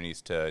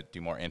opportunities to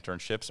do more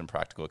internships and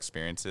practical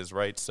experiences,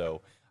 right?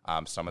 So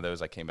some of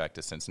those I came back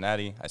to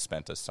Cincinnati. I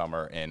spent a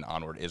summer in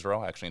Onward,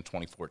 Israel, actually in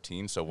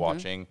 2014. So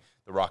watching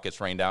the rockets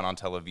rain down on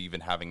Tel Aviv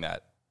and having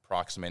that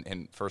proximate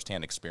and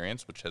firsthand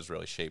experience, which has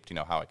really shaped,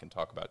 how I can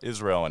talk about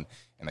Israel and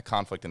the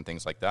conflict and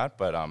things like that.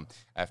 But I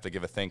have to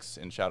give a thanks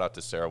and shout out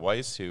to Sarah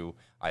Weiss, who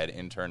I had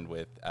interned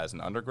with as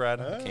an undergrad.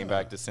 I came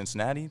back to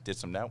Cincinnati, did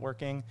some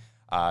networking.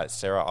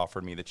 Sarah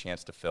offered me the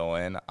chance to fill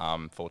in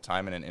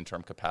full-time in an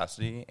interim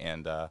capacity,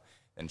 and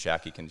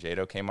Jackie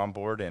Congedo came on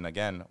board. And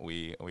again,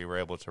 we were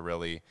able to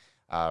really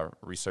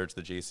research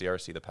the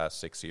JCRC the past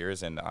 6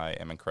 years, and I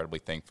am incredibly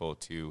thankful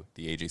to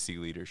the AJC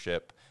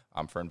leadership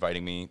for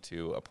inviting me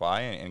to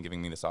apply and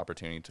giving me this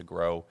opportunity to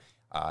grow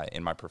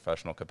in my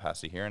professional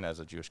capacity here and as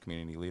a Jewish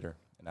community leader.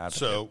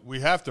 So we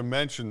have to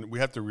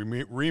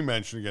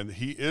re-mention again that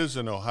he is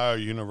an Ohio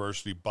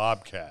University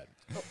Bobcat.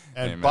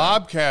 And Amen.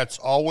 Bobcats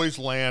always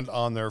land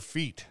on their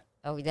feet.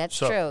 Oh, that's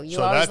true. You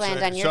always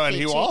land on your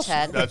feet too,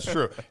 Ted. That's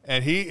true.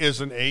 And he is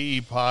an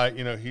AE Pi.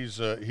 He's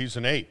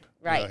an ape.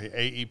 Right.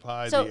 AE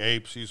Pi, the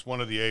apes. He's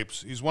one of the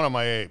apes. He's one of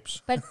my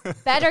apes. But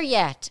better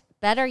yet,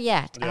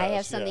 yes, I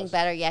have something yes.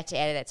 better yet to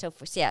add to that. So,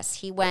 yes,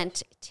 he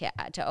went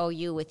to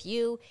OU with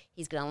you.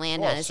 He's going to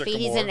land on his feet.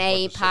 He's an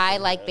AE Pi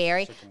like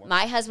Barry.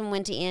 My husband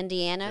went to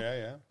Indiana.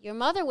 Yeah. Your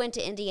mother went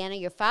to Indiana.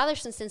 Your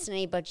father's from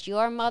Cincinnati, but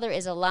your mother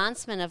is a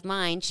landsman of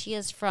mine. She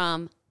is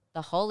from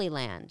the Holy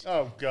Land.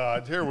 Oh,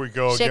 God. Here we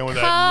go Chicago. again with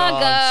that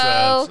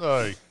nonsense.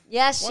 Oy.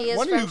 Yes, she is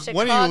from Chicago.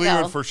 When are you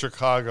leaving for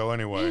Chicago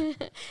anyway?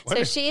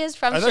 She is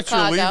from Chicago. I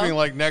thought you were leaving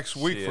like next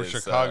week for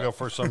Chicago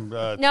for some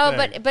No,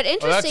 thing. but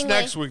interestingly. That's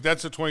next week.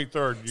 That's the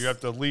 23rd. You have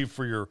to leave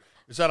for your...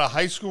 Is that a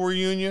high school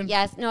reunion?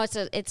 Yes. No,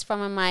 it's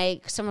from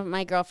some of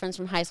my girlfriends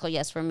from high school.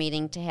 Yes, we're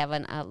meeting to have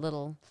a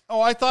little...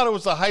 Oh, I thought it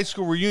was a high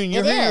school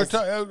reunion. It is.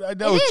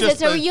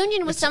 It's a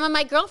reunion with some of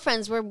my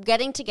girlfriends. We're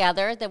getting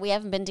together that we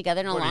haven't been together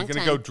in a long time. Are you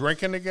going to go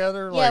drinking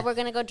together? Yeah, we're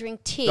going to go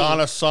drink tea.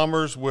 Donna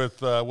Summers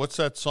with, what's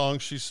that song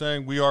she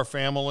sang? We Are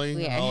Family?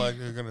 We Are.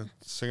 You're going to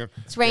sing it.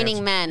 It's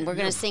Raining Men. We're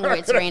going to sing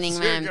It's Raining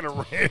Men.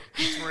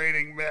 It's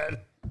Raining Men.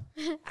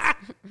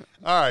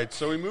 All right,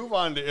 so we move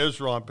on to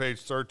Israel on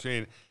page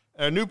 13.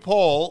 A new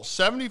poll,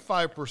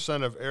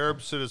 75% of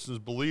Arab citizens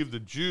believe the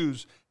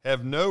Jews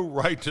have no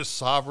right to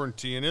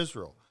sovereignty in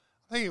Israel.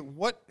 Hey,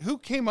 who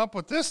came up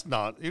with this?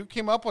 Who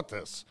came up with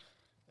this?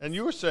 And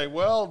you were saying,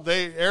 well,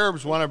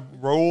 Arabs want to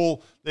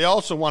rule. They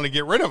also want to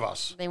get rid of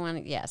us. They want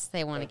to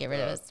get rid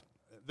of us.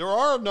 There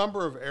are a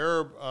number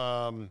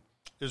of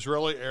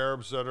Israeli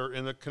Arabs that are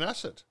in the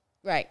Knesset.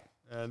 Right.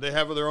 And they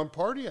have their own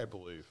party, I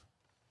believe.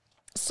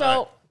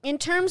 So in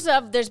terms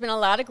of, there's been a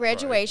lot of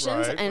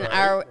graduations, and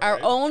our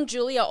own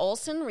Julia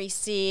Olson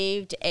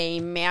received a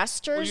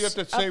master's. Well, you have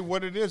to say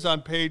what it is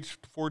on page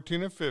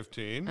 14 and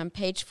 15. On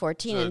page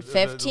 14 and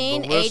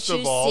 15, the list HUC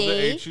of all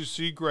the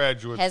HUC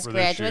graduates has for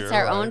graduates. This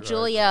year. Our own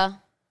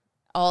Julia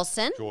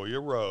Olson. Julia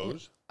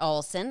Rose.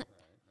 Olson.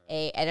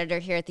 a editor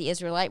here at the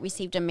Israelite,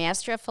 received a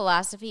Master of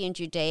Philosophy in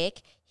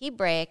Judaic,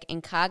 Hebraic,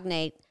 and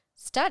Cognate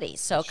Studies.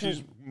 So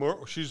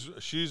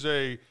she's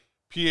a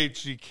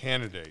PhD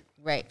candidate.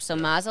 Right. So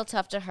mazel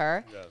tov to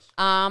her. Yes.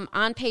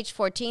 On page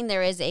 14,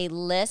 there is a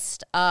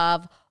list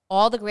of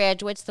all the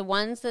graduates. The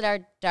ones that are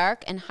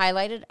dark and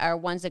highlighted are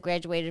ones that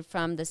graduated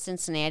from the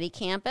Cincinnati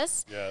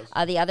campus. Yes.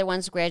 The other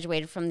ones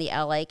graduated from the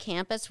LA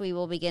campus. We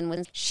will begin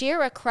with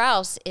Shira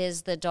Kraus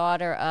is the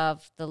daughter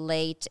of the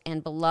late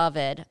and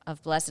beloved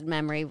of blessed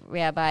memory,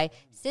 Rabbi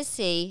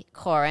Sissi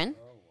Koren,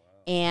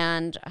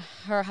 and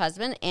her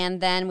husband.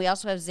 And then we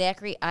also have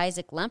Zachary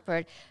Isaac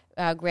Lempert,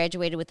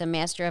 graduated with a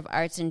Master of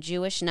Arts in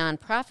Jewish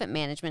Nonprofit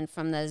Management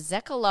from the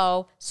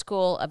Zekalo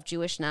School of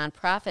Jewish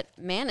Nonprofit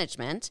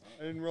Management.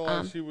 I didn't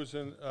realize he was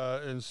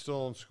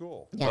still in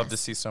school. Yes. Love to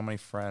see so many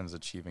friends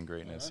achieving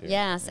greatness here.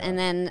 Yes, and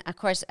then, of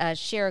course,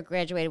 Shira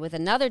graduated with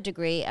another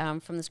degree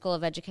from the School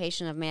of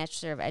Education of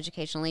Master of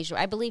Educational Leadership.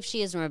 I believe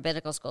she is in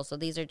rabbinical school, so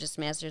these are just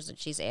masters that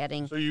she's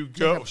adding. So you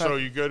go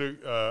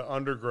to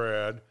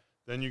undergrad,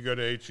 then you go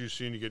to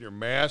HUC and you get your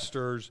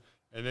master's,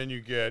 and then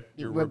you get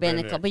your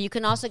rabbinical. But you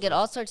can also get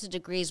all sorts of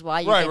degrees while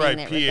you're getting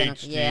that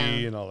rabbinical.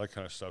 PhD and all that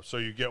kind of stuff. So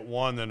you get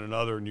one, then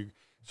another, and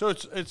so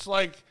it's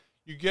like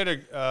you get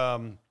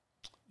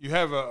you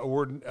have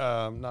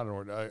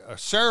a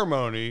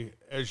ceremony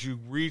as you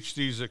reach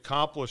these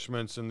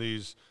accomplishments and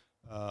these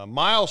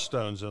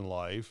milestones in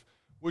life,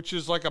 which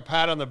is like a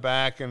pat on the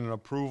back and an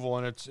approval,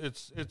 and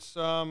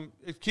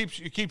it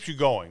keeps you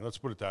going. Let's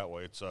put it that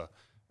way. It's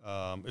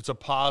a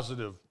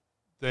positive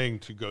thing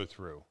to go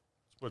through.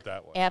 Put it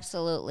that way.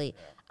 Absolutely.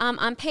 Yeah.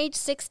 On page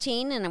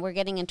 16, and we're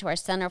getting into our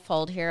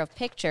centerfold here of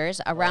pictures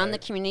around the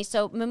community.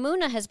 So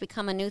Mamuna has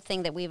become a new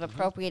thing that we've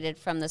appropriated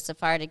from the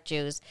Sephardic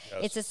Jews.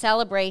 Yes. It's a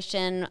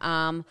celebration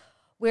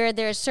where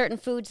there's certain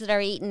foods that are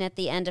eaten at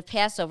the end of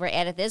Passover.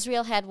 Adath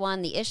Israel had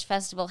one. The Ish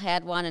Festival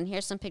had one. And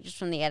here's some pictures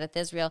from the Adath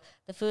Israel.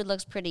 The food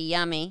looks pretty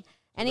yummy.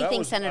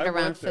 Anything centered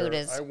around food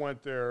is... I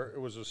went there. It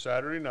was a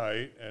Saturday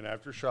night and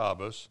after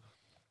Shabbos.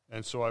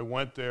 And so I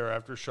went there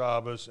after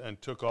Shabbos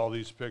and took all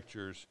these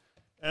pictures.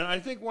 And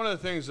I think one of the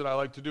things that I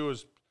like to do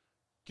is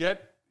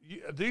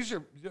these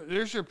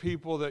are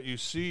people that you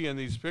see in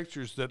these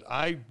pictures that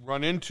I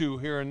run into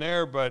here and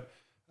there, but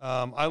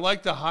I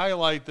like to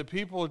highlight the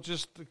people,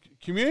 just the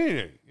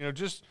community,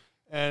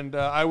 and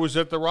I was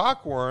at the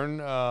Rockwarn,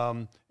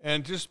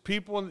 and just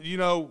people,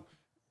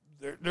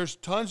 there's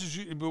tons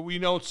but we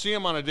don't see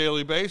them on a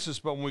daily basis,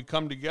 but when we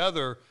come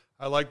together,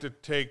 I like to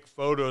take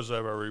photos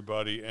of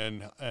everybody and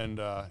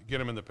get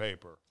them in the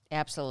paper.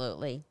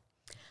 Absolutely.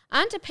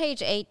 On to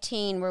page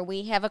 18, where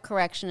we have a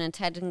correction, and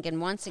Ted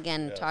can once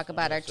again talk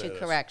about our two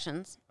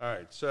corrections. All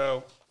right,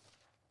 so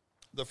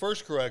the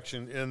first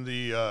correction in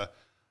the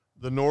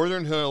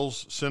Northern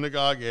Hills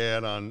Synagogue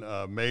ad on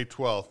May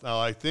 12th.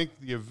 Now, I think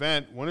the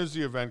event, when is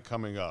the event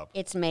coming up?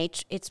 It's May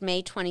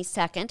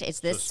 22nd. It's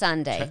this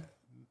Sunday.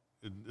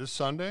 This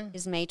Sunday?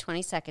 Is May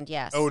 22nd,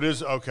 yes. Oh, it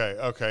is? Okay.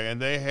 And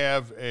they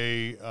have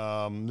a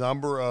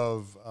number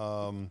of...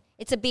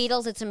 it's a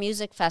Beatles, it's a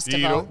music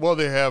festival. Well,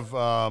 they have...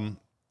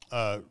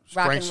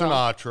 Frank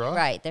Sinatra.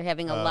 Right. They're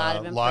having a lot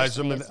of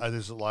impersonations.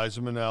 Is it Liza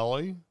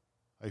Minnelli,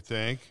 I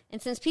think.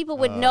 And since people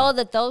would know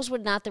that those were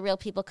not the real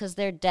people because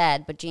they're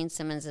dead, but Gene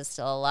Simmons is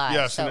still alive.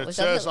 Yes, so and it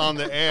says on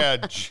the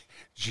ad,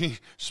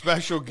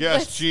 special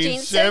guest Gene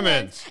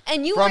Simmons.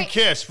 And you from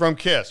Kiss.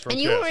 And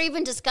you were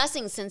even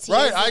discussing since he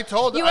right, I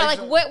told you were like,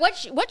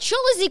 what shul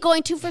is he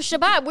going to for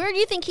Shabbat? Where do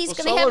you think he's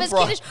going to have his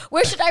kiddush?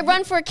 Where should I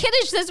run for a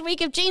kiddush this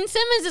week if Gene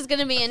Simmons is going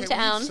to be in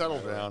town? Settle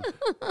down.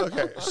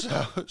 Okay,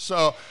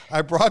 so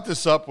I brought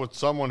this up with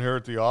someone here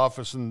at the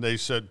office, and they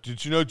said,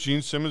 "Did you know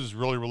Gene Simmons is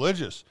really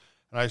religious?"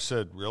 And I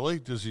said,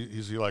 "Really? Is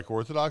he like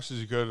Orthodox? Does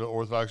he go to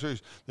Orthodox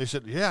churches?" They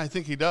said, "Yeah, I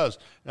think he does."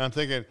 And I'm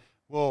thinking,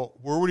 well,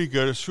 where would he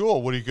go to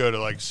shul? Would he go to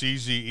like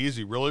CZ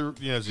Easy? Really?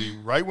 Is he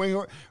right wing,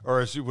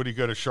 or would he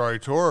go to Shari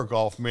Torah or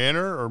Golf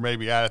Manor or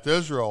maybe Adath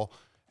Israel?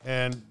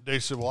 And they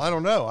said, well, I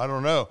don't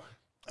know.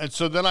 And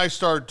so then I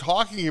started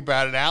talking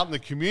about it out in the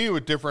community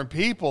with different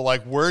people,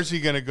 like, where's he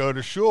going to go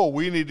to shul?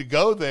 We need to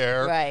go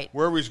there. Right.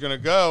 Where he's going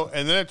to go.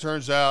 And then it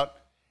turns out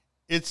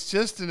it's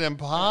just an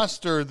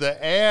imposter.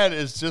 The ad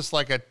is just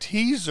like a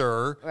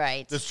teaser,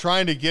 right? That's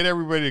trying to get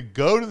everybody to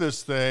go to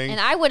this thing. And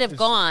I would have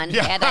gone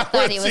had I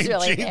thought he was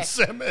really Gene there.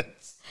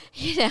 Simmons.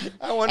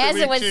 As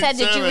it was said,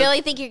 did you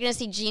really think you're going to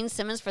see Gene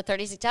Simmons for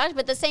 $36? But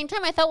at the same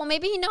time, I thought, well,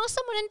 maybe he knows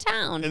someone in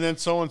town. And then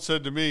someone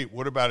said to me,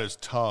 "What about his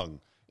tongue?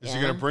 Is he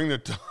going to bring the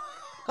tongue?"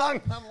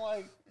 I'm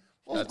like,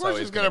 well, That's of course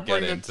he's going to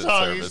bring the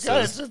tongue.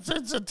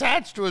 It's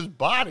attached to his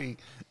body.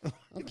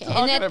 Okay.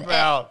 And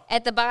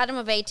at the bottom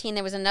of 18,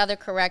 there was another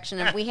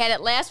correction. We had it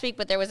last week,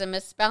 but there was a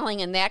misspelling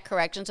in that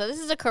correction. So this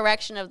is a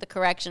correction of the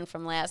correction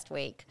from last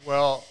week.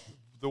 Well,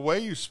 the way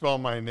you spell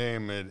my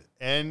name is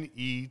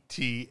Netanel,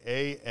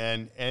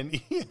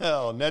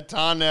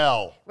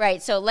 Netanel.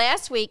 Right. So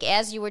last week,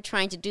 as you were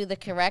trying to do the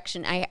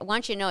correction, I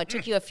want you to know it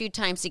took you a few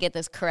times to get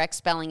this correct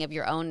spelling of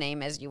your own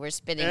name as you were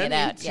spitting it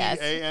out. Yes.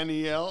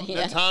 Netanel?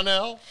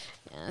 Netanel?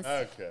 Yes.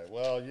 Okay.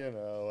 Well,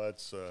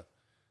 that's...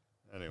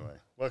 Anyway,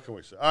 what can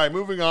we say? All right,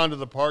 moving on to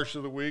the Parsha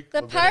of the week.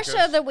 The Leviticus.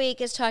 Parsha of the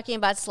week is talking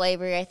about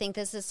slavery. I think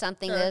this is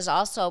something that is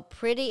also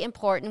pretty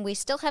important. We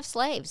still have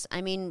slaves.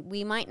 I mean,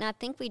 we might not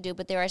think we do,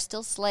 but there are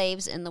still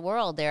slaves in the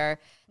world. There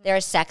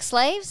are sex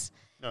slaves.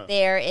 No.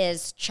 There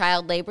is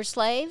child labor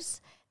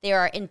slaves. There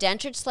are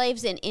indentured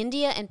slaves in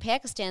India and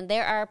Pakistan.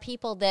 There are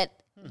people that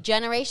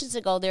generations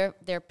ago, their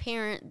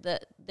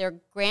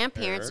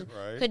grandparents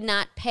Right. could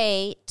not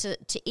pay to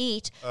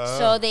eat,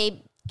 so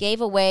they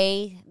gave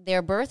away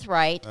their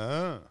birthright,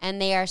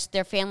 and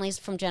their families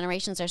from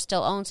generations are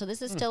still owned. So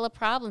this is still a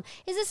problem.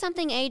 Is this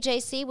something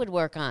AJC would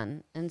work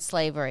on in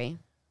slavery?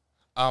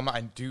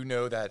 I do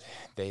know that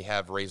they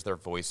have raised their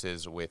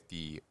voices with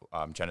the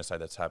genocide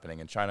that's happening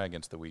in China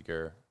against the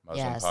Uyghur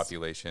Muslim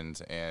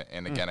populations,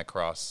 and again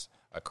across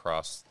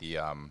the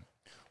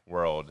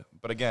world.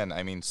 But again,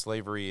 I mean,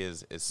 slavery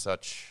is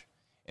such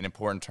an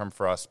important term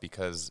for us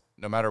because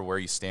no matter where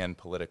you stand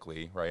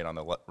politically, right, on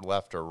the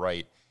left or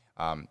right,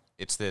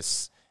 it's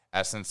this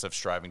essence of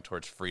striving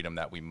towards freedom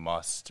that we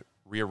must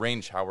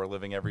rearrange how we're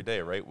living every day,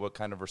 right? What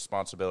kind of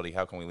responsibility,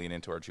 how can we lean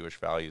into our Jewish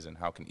values, and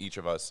how can each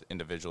of us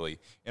individually,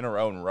 in our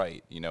own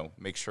right,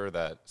 make sure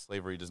that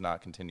slavery does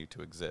not continue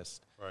to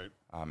exist, Right.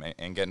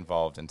 And get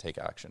involved and take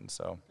action.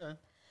 So, Okay.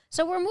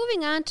 So we're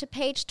moving on to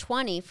page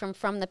 20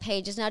 from the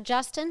pages. Now,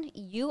 Justin,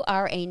 you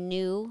are a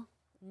newlywed.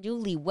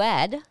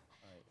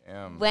 I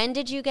am. When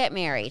did you get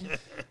married?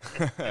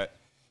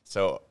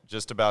 So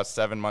just about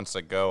 7 months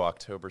ago,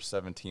 October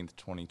 17th,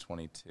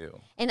 2022.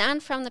 And on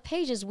from the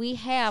pages, we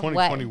have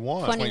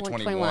 2021.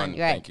 2021, right.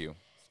 Thank you.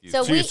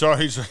 So See, he's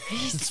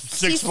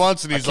 6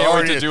 months and he's I can't wait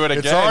already to do it It's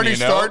again, already you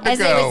know? starting to as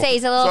go. they would say,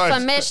 he's a little Sorry.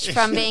 famished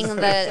from being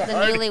the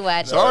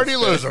newlywed. He's already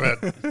losing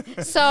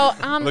it. So,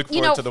 Look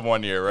forward to the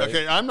 1 year, right?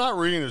 Okay, I'm not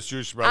reading this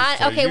Jewish Brothers.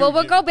 okay, well,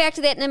 we'll go back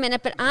to that in a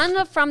minute. But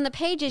from the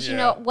pages,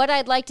 what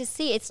I'd like to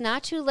see, it's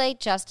not too late,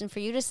 Justin, for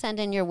you to send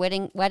in your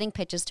wedding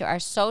pictures to our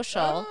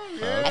social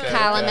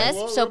columnist.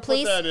 We'll so put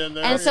please, that in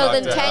there. and so Talk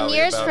then to 10 Allie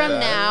years about from that.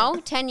 now,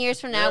 10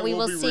 years from now, Yeah, we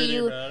we'll will be see reading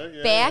you about it.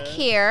 Yeah, back yeah.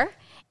 here.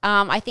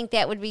 I think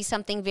that would be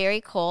something very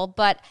cool.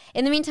 But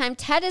in the meantime,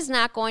 Ted is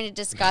not going to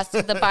discuss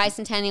the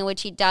bicentennial,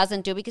 which he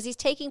doesn't do because he's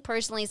taking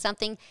personally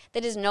something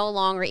that is no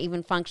longer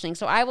even functioning.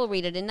 So I will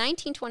read it. In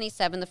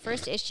 1927, the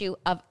first issue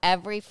of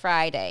Every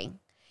Friday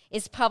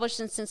is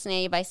published in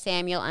Cincinnati by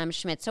Samuel M.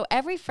 Schmidt. So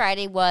Every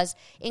Friday was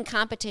in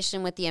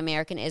competition with the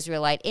American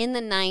Israelite. In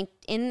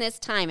this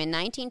time, in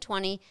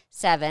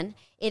 1927,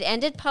 it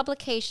ended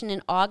publication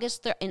on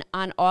August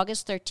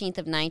 13th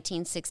of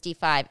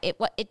 1965.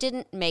 It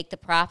didn't make the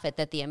profit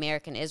that the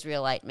American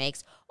Israelite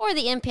makes or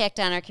the impact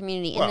on our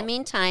community. In the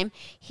meantime,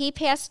 he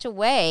passed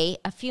away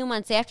a few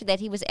months after that.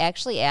 He was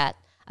actually at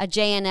a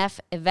JNF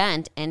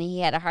event, and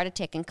he had a heart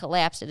attack and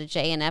collapsed at a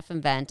JNF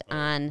event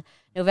on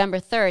November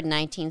 3rd,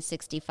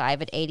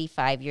 1965, at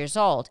 85 years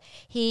old.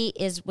 He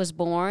was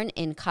born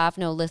in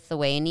Kovno,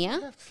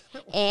 Lithuania,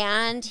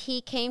 and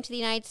he came to the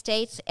United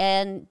States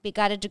and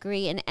got a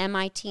degree in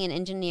MIT in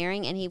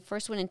engineering, and he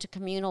first went into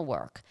communal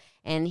work.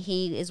 And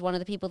he is one of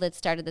the people that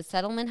started the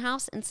Settlement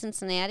House in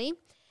Cincinnati,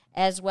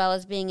 as well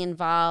as being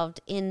involved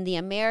in the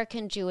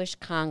American Jewish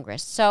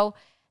Congress. So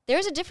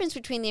there's a difference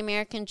between the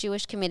American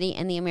Jewish Committee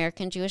and the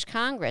American Jewish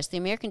Congress. The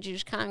American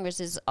Jewish Congress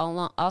is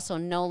also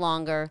no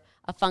longer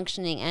a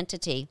functioning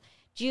entity.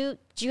 Do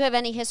you have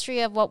any history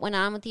of what went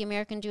on with the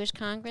American Jewish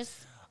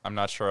Congress? I'm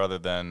not sure other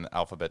than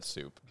alphabet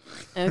soup.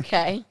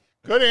 Okay.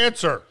 Good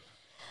answer.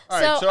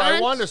 All right, so I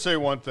on- wanted to say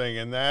one thing,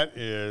 and that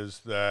is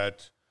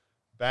that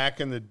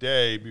back in the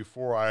day,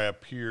 before I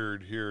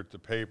appeared here at the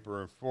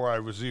paper, before I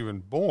was even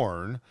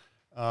born,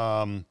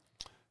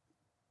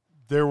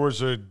 there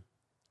was a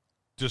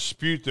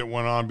dispute that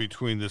went on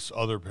between this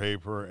other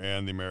paper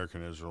and the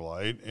American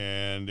Israelite,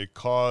 and it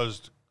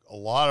caused a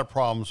lot of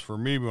problems for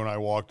me when I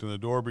walked in the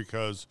door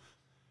because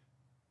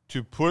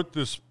to put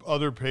this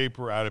other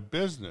paper out of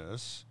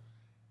business,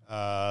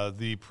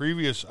 the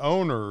previous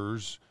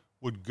owners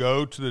would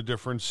go to the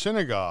different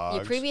synagogues.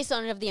 The previous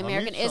owner of the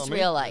American Tell me,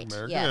 Israelite.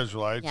 American Yeah.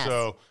 Israelite. Yes.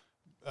 So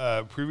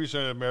previous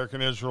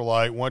American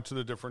Israelite went to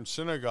the different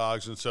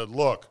synagogues and said,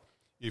 look,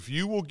 if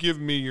you will give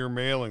me your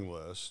mailing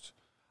list,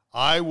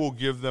 I will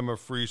give them a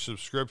free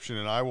subscription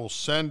and I will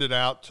send it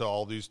out to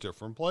all these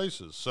different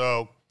places.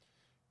 So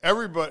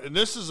everybody, and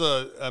this is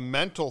a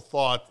mental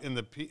thought in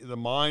the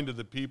mind of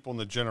the people in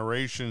the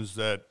generations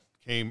that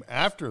came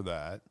after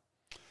that,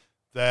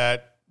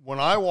 that when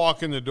I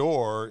walk in the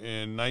door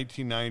in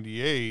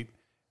 1998,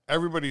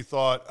 everybody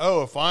thought,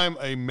 oh, if I'm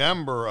a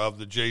member of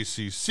the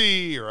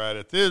JCC or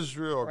Adat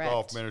Israel or Correct.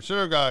 Gulf Manor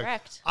Synagogue,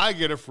 Correct. I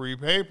get a free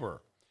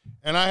paper.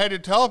 And I had to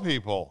tell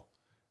people,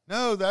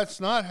 no, that's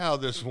not how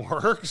this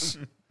works.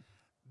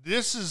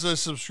 This is a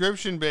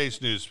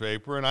subscription-based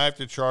newspaper, and I have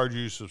to charge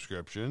you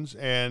subscriptions.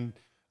 And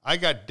I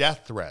got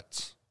death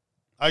threats.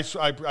 I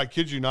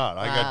kid you not.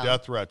 I got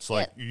death threats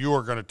like, you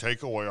are going to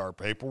take away our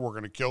paper. We're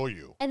going to kill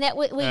you. And that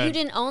you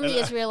didn't own the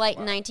Israelite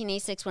in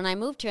 1986 when I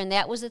moved here, and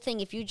that was the thing.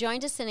 If you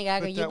joined a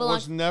synagogue or But you that belonged,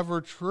 was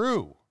never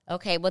true.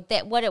 okay, but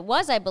what it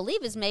was, I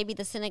believe, is maybe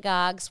the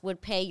synagogues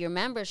would pay your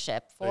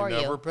membership for They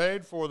you. never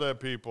paid for that,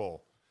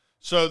 people.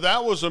 So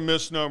that was a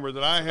misnomer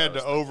that I had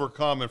to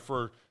overcome, and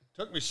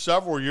took me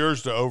several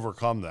years to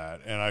overcome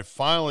that, and I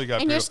finally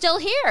got. And you're still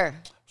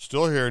here.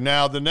 Still here.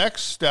 Now, the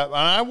next step, and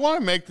I want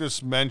to make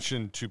this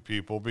mention to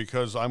people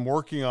because I'm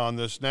working on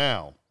this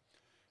now.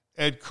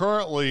 And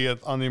currently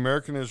on the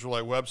American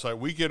Israelite website,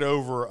 we get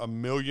over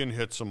 1 million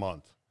hits a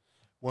month.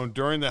 When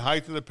during the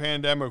height of the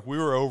pandemic, we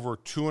were over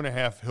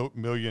 2.5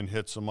 million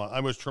hits a month.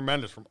 It was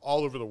tremendous from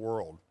all over the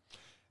world.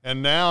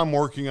 And now I'm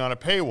working on a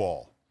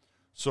paywall.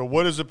 So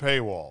what is a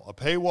paywall? A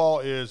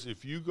paywall is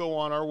if you go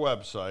on our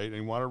website and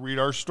you want to read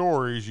our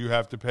stories, you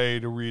have to pay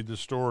to read the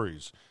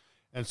stories.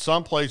 And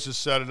some places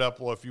set it up,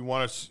 well, if you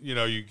want to,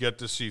 you get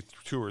to see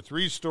 2 or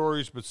 3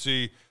 stories, but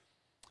see,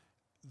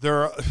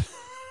 they're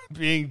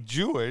being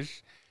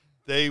Jewish,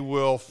 they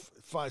will,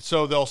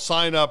 so they'll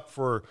sign up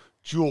for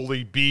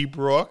Julie B.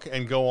 Brooke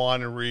and go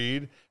on and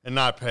read and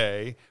not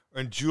pay,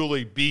 and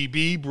Julie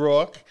B.B.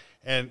 Brooke.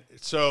 And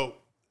so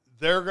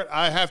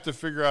I have to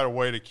figure out a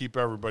way to keep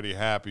everybody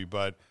happy,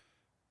 but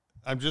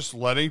I'm just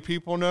letting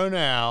people know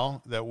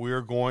now that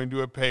we're going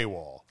to a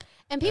paywall.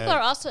 And people are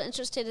also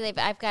interested.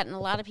 I've gotten a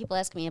lot of people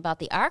asking me about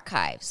the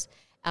archives.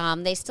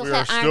 They still we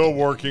are still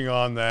working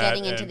on that.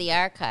 Getting into the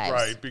archives.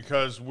 Right,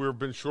 because we've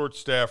been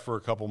short-staffed for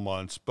a couple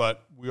months.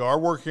 But we are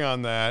working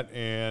on that,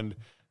 and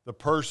the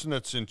person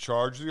that's in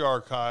charge of the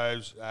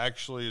archives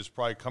actually is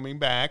probably coming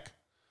back.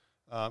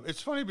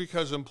 It's funny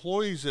because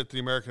employees at the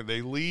American,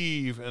 they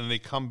leave and they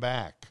come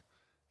back.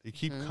 They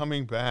keep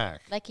coming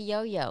back. Like a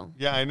yo-yo.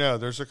 Yeah, I know.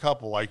 There's a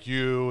couple like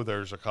you.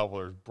 There's a couple.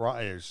 There's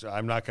Brian.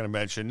 I'm not going to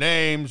mention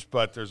names,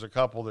 but there's a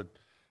couple that.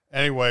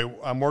 Anyway,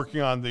 I'm working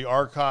on the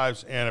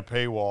archives and a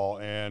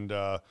paywall, and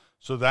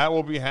so that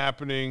will be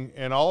happening.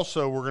 And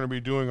also, we're going to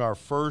be doing our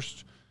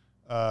first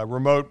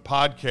remote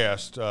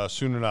podcast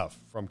soon enough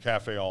from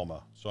Cafe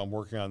Alma. So I'm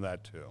working on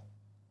that too.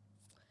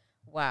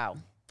 Wow.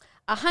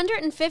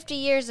 150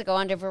 years ago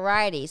under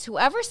Varieties,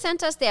 whoever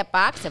sent us that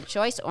box of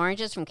choice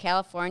oranges from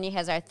California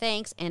has our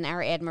thanks and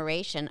our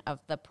admiration of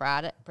the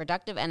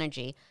productive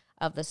energy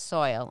of the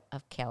soil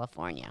of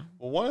California.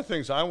 Well, one of the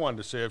things I wanted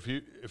to say,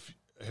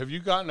 have you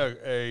gotten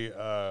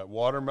a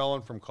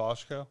watermelon from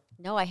Costco?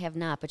 No, I have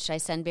not, but should I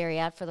send Barry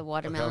out for the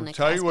watermelon at Costco?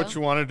 Tell you what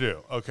you want to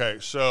do. Okay,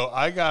 so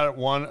I got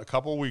one a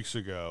couple weeks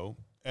ago,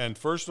 and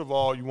first of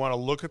all, you want to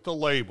look at the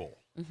label.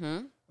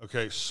 Mm-hmm.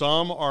 Okay,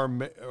 some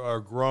are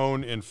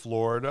grown in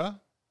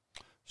Florida,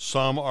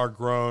 some are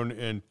grown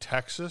in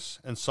Texas,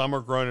 and some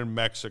are grown in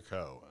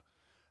Mexico.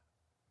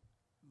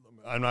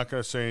 I'm not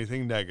going to say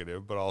anything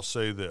negative, but I'll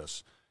say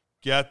this.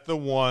 Get the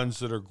ones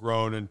that are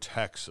grown in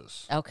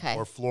Texas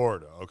or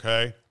Florida,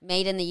 okay?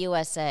 Made in the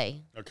USA.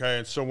 Okay,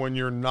 and so when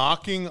you're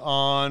knocking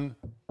on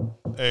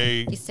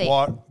you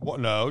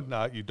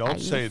don't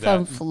say that.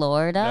 From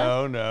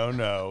Florida?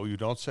 No, you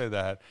don't say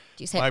that.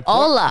 Do you say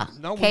hola?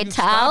 No, you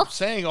stop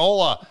saying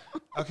hola.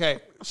 Okay,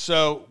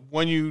 so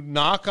when you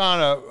knock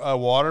on a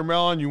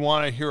watermelon, you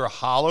want to hear a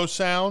hollow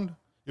sound.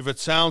 If it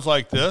sounds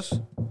like this,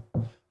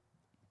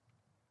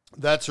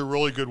 that's a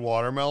really good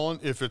watermelon.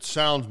 If it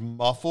sounds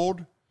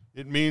muffled,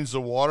 it means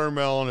the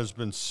watermelon has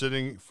been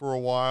sitting for a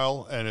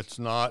while and it's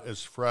not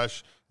as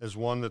fresh as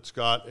one that's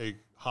got a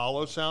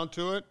hollow sound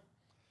to it.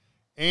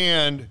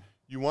 And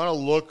you want to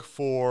look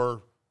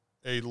for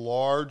a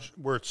large,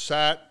 where it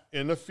sat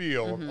in the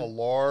field, a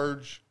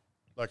large,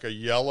 like a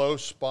yellow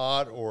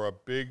spot or a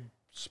big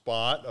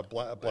spot,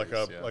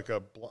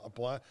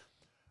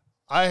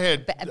 I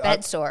had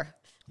bed sore.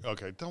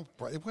 Okay,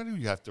 why do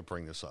you have to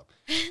bring this up?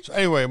 So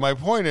anyway, my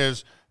point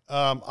is,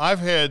 I've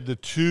had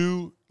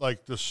the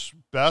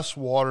best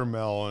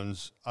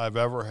watermelons I've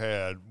ever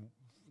had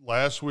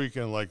last week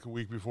and like the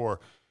week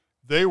before.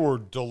 They were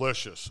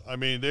delicious. I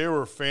mean, they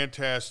were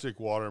fantastic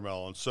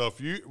watermelons. So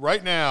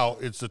right now,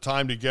 it's the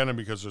time to get them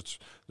because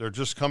they're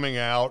just coming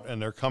out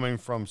and they're coming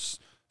from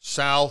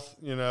south,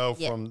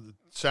 from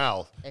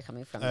south. They're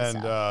coming from the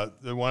south.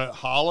 And they want a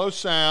hollow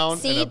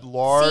sound and a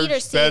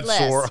large bed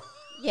sore.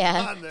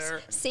 Yeah. On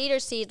there. Seed or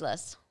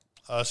seedless?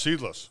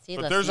 Seedless.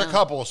 But there's a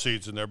couple of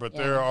seeds in there, but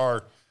there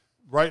are,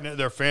 right now,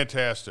 they're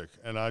fantastic.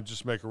 And I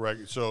just make a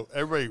record. So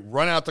everybody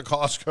run out to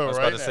Costco right now. I was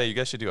about to say, you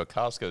guys should do a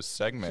Costco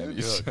segment.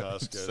 Do a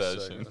Costco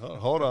session.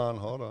 Hold on.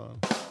 All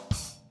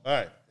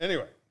right.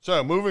 Anyway,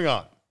 so moving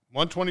on.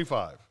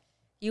 125.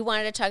 You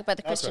wanted to talk about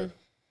the Christian. Okay.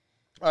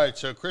 All right.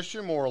 So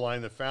Christian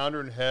Moerlein, the founder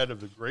and head of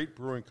the great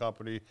brewing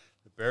company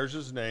that bears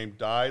his name,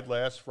 died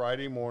last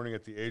Friday morning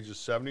at the age of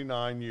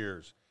 79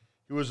 years.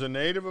 He was a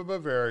native of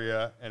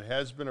Bavaria and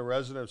has been a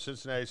resident of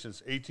Cincinnati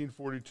since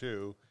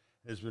 1842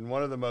 and has been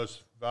one of the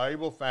most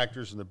valuable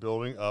factors in the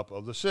building up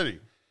of the city.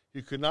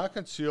 He could not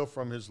conceal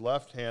from his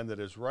left hand that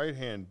his right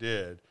hand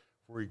did,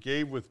 for he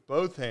gave with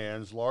both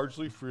hands,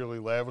 largely freely,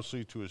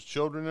 lavishly to his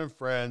children and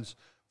friends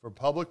for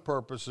public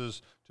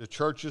purposes, to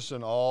churches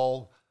and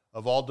all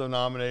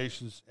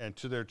denominations, and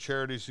to their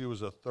charities. He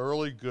was a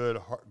thoroughly good,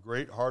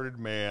 great-hearted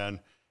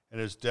man,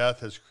 and his death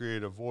has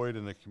created a void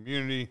in the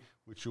community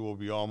which it will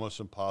be almost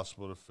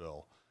impossible to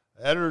fill.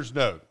 Editor's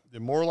note, the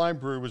Moerlein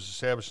Brewery was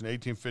established in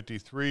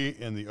 1853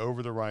 in the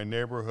Over-the-Rhine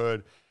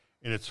neighborhood,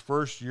 In its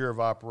first year of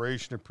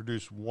operation, it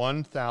produced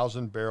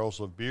 1,000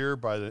 barrels of beer.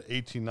 By the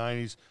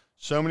 1890s,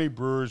 so many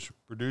brewers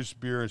produced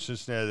beer in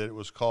Cincinnati that it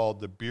was called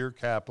the beer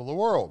capital of the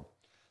world.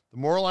 The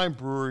Moerlein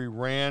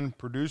Brewery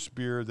produced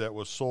beer that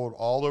was sold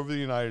all over the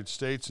United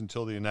States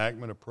until the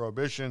enactment of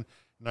Prohibition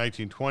in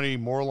 1920.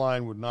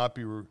 Moerlein would not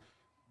be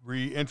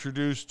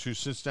reintroduced to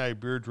Cincinnati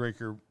beer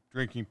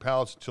drinking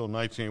palates until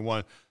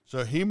 1981.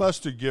 So he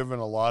must have given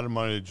a lot of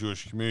money to the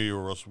Jewish community,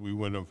 or else we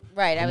wouldn't have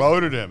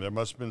promoted him. There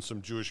must have been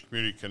some Jewish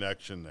community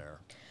connection there.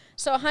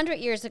 So 100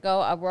 years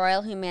ago, a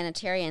royal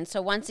humanitarian.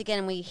 So once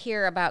again, we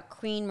hear about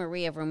Queen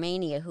Marie of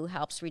Romania, who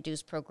helps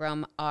reduce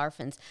pogrom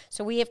orphans.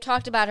 So we have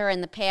talked about her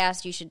in the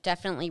past. You should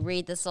definitely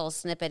read this little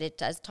snippet. It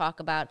does talk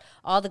about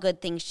all the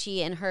good things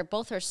she and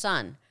both her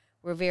son,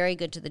 were very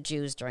good to the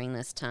Jews during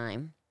this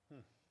time.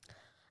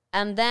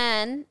 And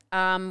then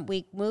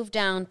we move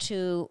down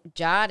to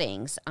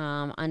jottings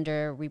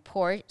under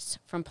reports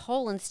from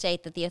Poland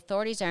state that the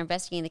authorities are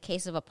investigating the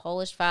case of a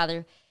Polish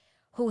father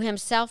who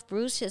himself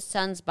bruised his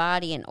son's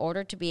body in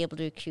order to be able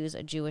to accuse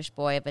a Jewish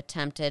boy of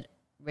attempted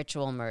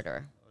ritual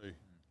murder.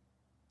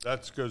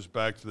 That goes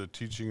back to the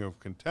teaching of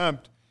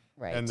contempt.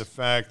 Right. And the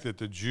fact that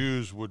the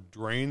Jews would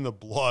drain the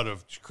blood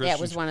of Christians. Yeah,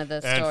 it was one of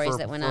the stories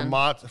that went on.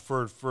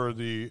 For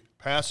the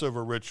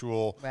Passover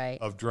ritual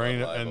of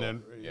draining and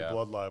then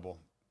blood libel.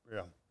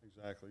 Yeah,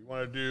 exactly. You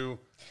want to do...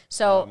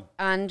 So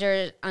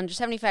under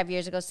 75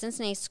 years ago,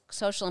 Cincinnati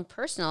Social and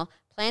Personal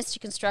plans to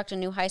construct a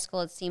new high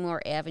school at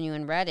Seymour Avenue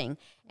in Reading,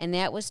 and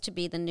that was to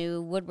be the new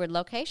Woodward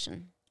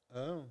location.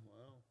 Oh,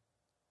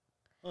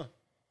 wow. Huh.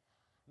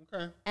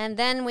 Okay. And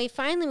then we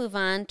finally move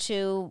on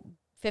to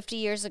 50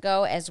 years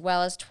ago as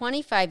well as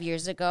 25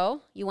 years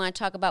ago. You want to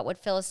talk about what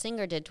Phyllis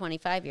Singer did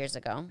 25 years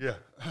ago? Yeah.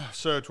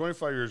 So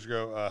 25 years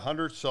ago,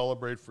 100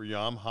 Celebrate for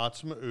Yom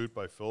Ha'atzmaut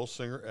by Phyllis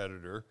Singer,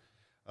 editor.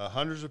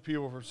 Hundreds of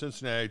people from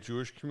Cincinnati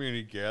Jewish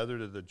community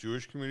gathered at the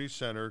Jewish Community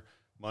Center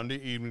Monday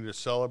evening to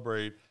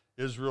celebrate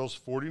Israel's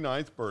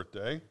 49th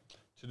birthday.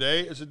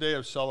 Today is a day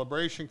of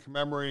celebration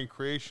commemorating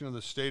creation of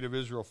the State of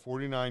Israel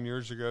 49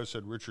 years ago,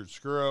 said Richard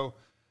Skuro,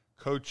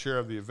 co-chair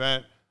of the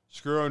event.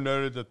 Skuro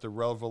noted that the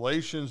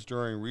revelations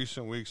during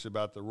recent weeks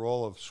about the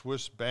role of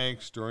Swiss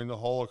banks during the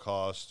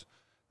Holocaust,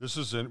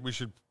 we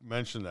should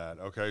mention that,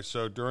 okay?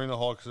 So during the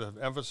Holocaust, have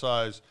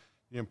emphasized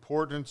the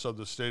importance of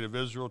the State of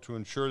Israel to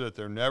ensure that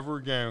there never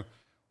again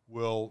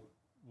will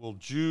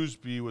Jews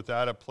be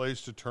without a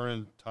place to turn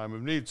in time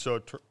of need. So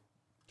it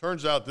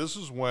turns out this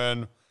is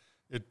when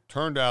it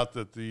turned out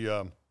that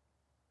the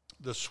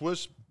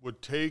Swiss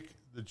would take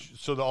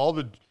all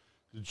the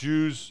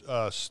Jews'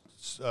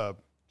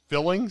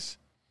 fillings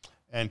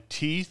and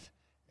teeth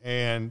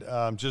and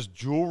just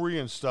jewelry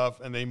and stuff,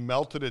 and they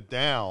melted it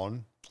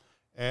down.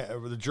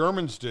 The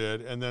Germans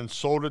did, and then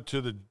sold it to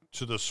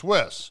the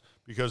Swiss,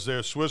 because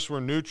the Swiss were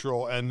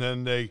neutral, and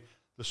then the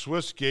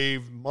Swiss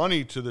gave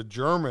money to the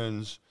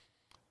Germans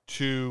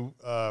to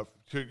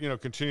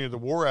continue the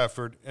war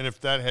effort. And if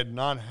that had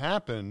not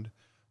happened,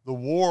 the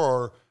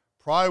war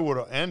probably would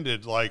have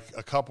ended like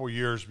a couple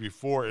years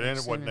before. It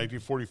ended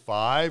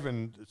 1945,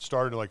 and it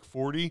started like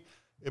 40.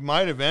 It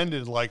might have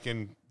ended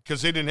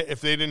because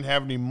if they didn't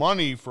have any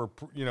money for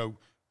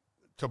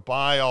to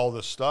buy all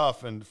the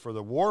stuff and for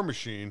the war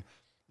machine,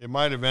 it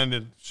might have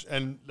ended,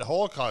 and the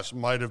Holocaust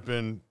might have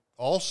been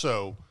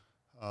also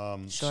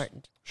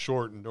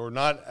shortened, or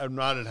not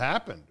had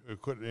happened.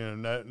 It could,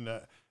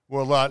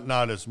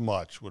 not as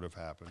much would have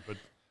happened. But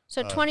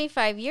so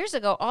 25 years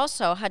ago,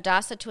 also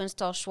Hadassah to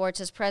install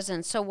Schwartz as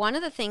president. So one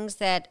of the things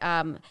that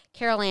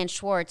Carol Ann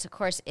Schwartz, of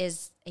course,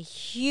 is a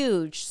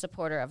huge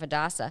supporter of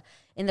Hadassah.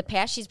 In the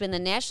past, she's been the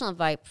national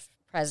vice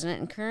president,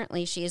 and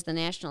currently she is the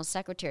national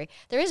secretary.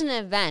 There is an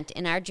event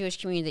in our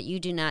Jewish community that you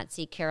do not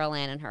see Carol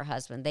Ann and her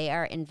husband. They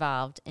are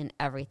involved in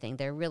everything.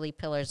 They're really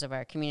pillars of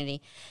our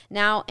community.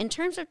 Now, in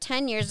terms of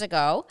 10 years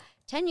ago,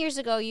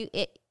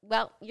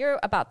 you're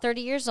about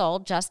 30 years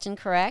old, Justin,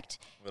 correct?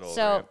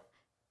 So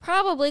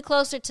probably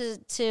closer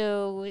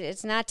to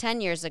it's not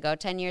 10 years ago.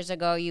 10 years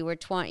ago, you were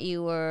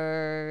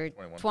 21.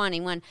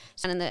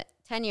 And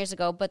 10 years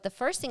ago. But the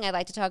first thing I'd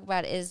like to talk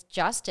about is,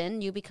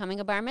 Justin, you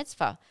becoming a bar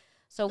mitzvah.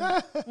 So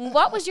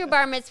what was your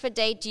bar mitzvah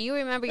date? Do you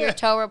remember your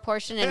Torah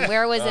portion, and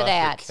where was it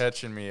at?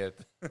 Catching me at...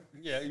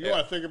 You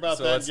want to think about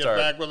that and get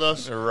back with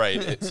us?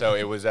 Right. So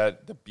it was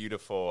at the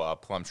beautiful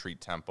Plum Street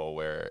Temple,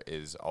 where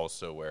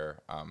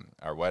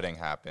our wedding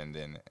happened.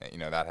 And,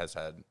 that has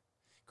had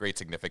great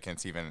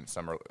significance, even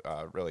some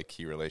really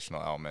key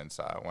relational elements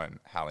when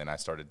Hallie and I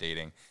started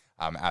dating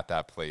at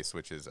that place,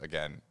 which is,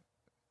 again,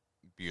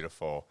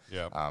 beautiful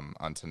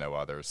unto no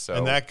others. So,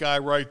 and that guy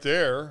right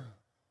there,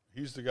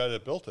 he's the guy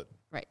that built it.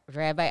 Right,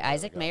 Rabbi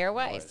Isaac Mayer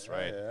Weiss.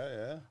 Right.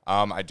 Yeah.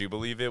 I do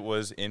believe it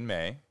was in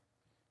May,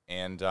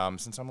 and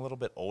since I'm a little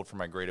bit old for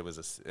my grade, it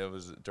was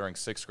during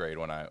 6th grade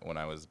when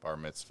I was bar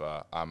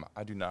mitzvah.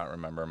 I do not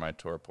remember my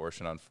Torah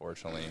portion,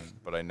 unfortunately,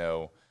 but I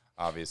know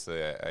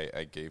obviously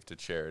I gave to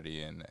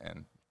charity and.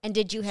 And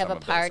did you have a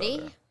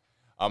party?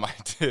 I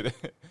did.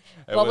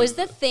 What was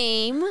the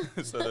theme?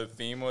 So the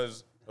theme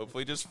was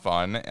Hopefully just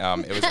fun.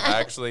 It was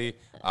actually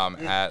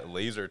at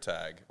laser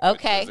tag,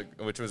 Okay.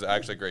 which was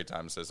actually a great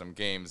time. So some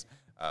games,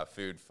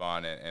 food,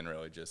 fun, and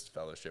really just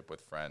fellowship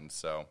with friends.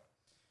 So,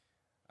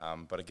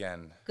 but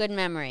again, Good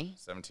memory.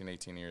 17,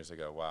 18 years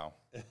ago, wow.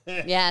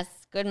 Yes,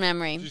 good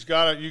memory. You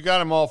got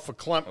them all for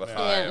Klempt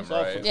now. I am,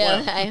 right?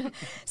 Yeah.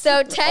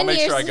 So 10 I'll make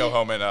years. sure I go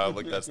home and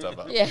look that stuff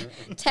up. Yeah.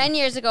 10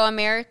 years ago,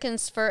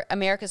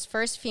 America's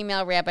first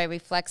female rabbi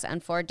reflects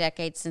on 4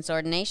 decades since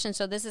ordination.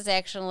 So this is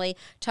actually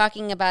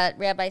talking about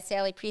Rabbi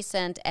Sally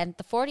Priesent at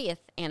the 40th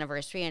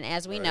anniversary. And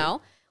as we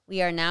know,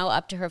 we are now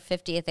up to her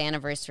 50th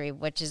anniversary,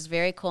 which is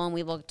very cool, and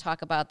we will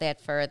talk about that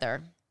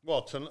further.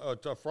 Well,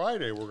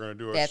 Friday we're going to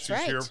do That's she's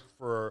right. here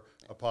for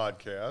a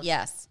podcast.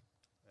 Yes.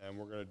 And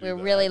we're going to do We're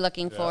that. really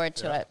looking forward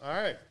to it. All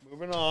right,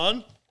 moving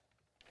on.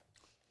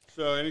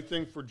 So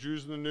anything for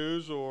Jews in the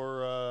News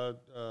or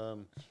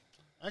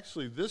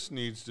actually this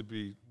needs to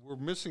be, we're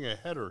missing a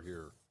header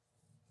here.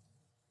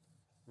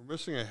 We're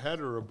missing a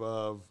header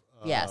above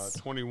Yes.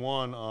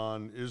 21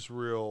 on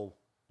Israel.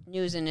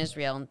 News in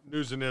Israel.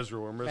 News in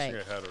Israel. We're missing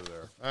Right. a header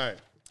there. All right.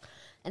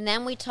 And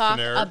then we talk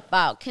Kinneret.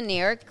 about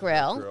Kinneret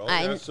Grill. Grill,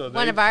 yeah, so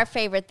one they- of our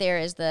favorite there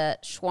is the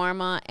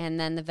shawarma, and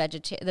then the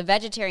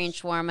vegetarian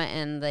shawarma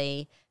and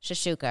the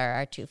shashuka are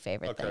our 2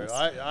 favorite Okay, things.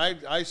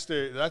 I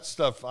stay that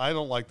stuff. I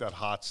don't like that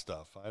hot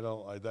stuff. I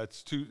don't.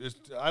 That's too.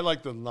 I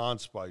like the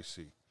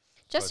non-spicy.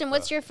 Justin,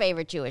 what's your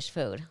favorite Jewish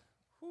food?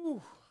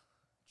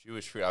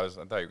 Jewish food. I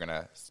thought you were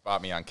gonna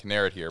spot me on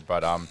Kinneret here,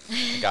 but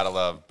you gotta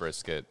love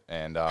brisket.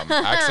 And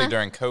actually,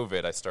 during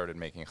COVID, I started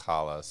making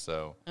challah,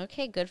 so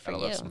Okay, good for I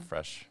you. love some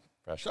fresh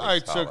All baked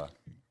right, so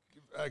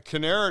challah.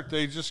 Kinneret,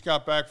 they just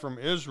got back from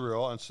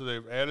Israel, and so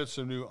they've added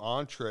some new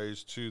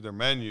entrees to their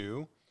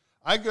menu.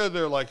 I go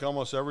there like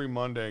almost every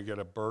Monday and get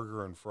a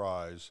burger and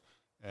fries,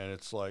 and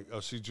it's like, oh,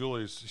 see,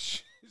 Julie's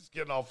she's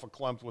getting all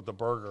verklempt with the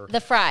burger. The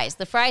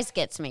fries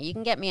gets me. You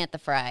can get me at the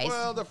fries.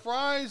 Well, the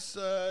fries,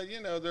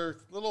 they're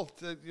little.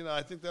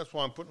 I think that's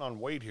why I'm putting on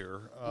weight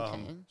here.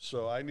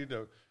 So I need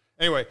to.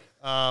 Anyway,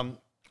 and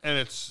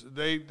it's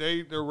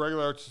they're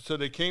regular. So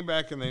they came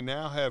back and they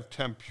now have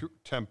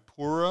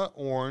tempura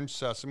orange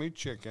sesame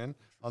chicken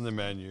on the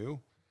menu,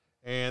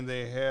 and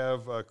they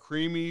have a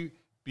creamy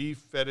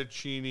beef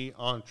fettuccine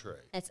entree.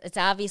 It's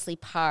obviously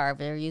parve.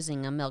 They're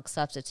using a milk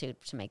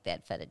substitute to make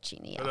that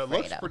fettuccine But Alfredo.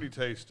 it looks pretty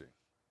tasty.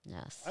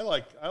 Yes. I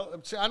like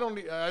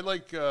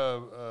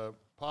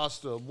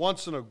pasta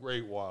once in a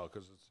great while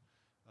because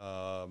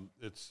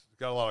it's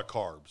got a lot of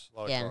carbs,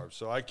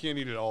 So I can't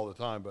eat it all the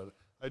time, but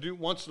I do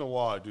once in a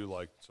while. I do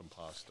like some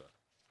pasta.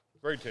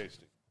 Very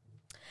tasty.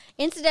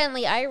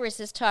 Incidentally, Iris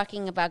is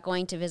talking about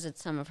going to visit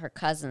some of her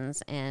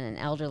cousins and an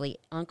elderly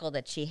uncle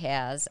that she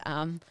has.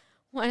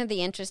 One of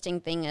the interesting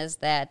things is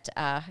that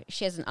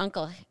she has an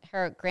uncle,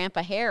 her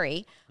Grandpa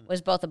Harry,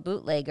 was both a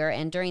bootlegger,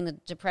 and during the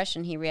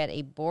Depression, he ran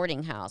a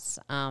boarding house,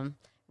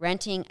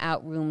 renting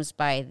out rooms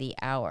by the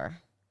hour.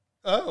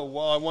 Oh,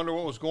 well, I wonder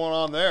what was going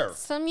on there.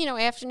 Some,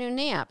 afternoon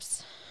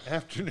naps.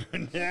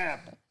 Afternoon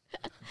nap.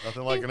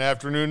 Nothing like an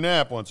afternoon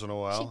nap once in a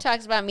while. She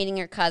talks about meeting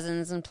her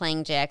cousins and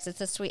playing jacks.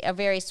 It's a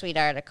very sweet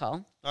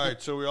article. All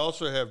right, so we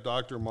also have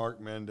Dr. Mark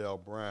Mandel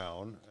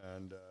Brown,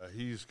 and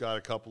he's got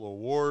a couple of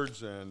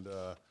awards and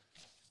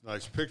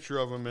nice picture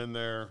of him in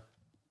there.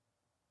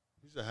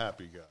 He's a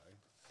happy guy.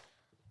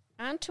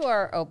 On to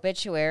our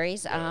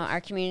obituaries.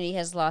 Our community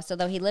has lost,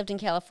 although he lived in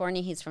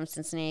California, he's from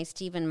Cincinnati,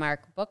 Stephen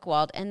Mark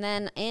Buchwald. And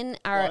then in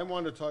our... Well, I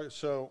wanted to talk,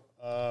 so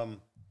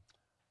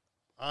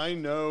I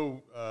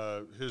know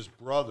his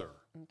brother,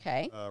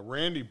 Okay.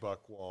 Randy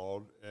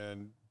Buchwald,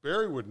 and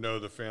Barry would know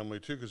the family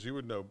too because he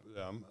would know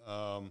them.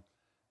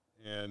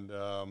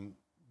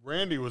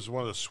 Randy was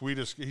one of the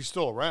sweetest. He's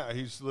still around.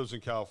 He lives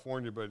in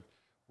California, but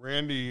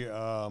Randy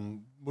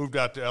moved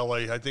out to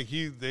L.A. I think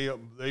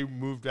they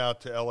moved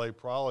out to L.A.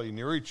 probably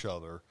near each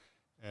other,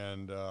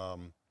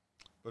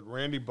 but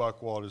Randy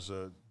Buchwald is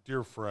a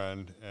dear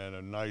friend and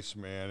a nice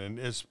man, and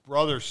his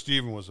brother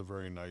Stephen was a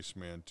very nice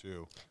man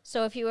too.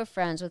 So if you were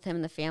friends with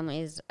him, the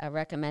family is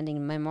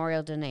recommending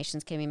memorial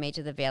donations can be made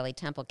to the Valley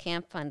Temple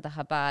Camp Fund, the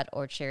Chabad,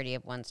 or charity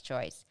of one's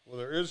choice. Well,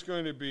 there is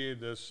going to be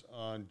this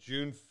on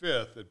June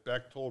 5th at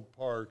Bechtold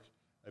Park.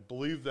 I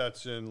believe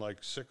that's in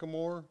like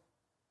Sycamore.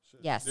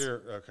 Yes.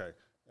 Okay.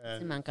 And,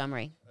 It's in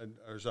Montgomery.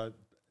 or is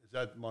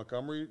that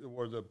Montgomery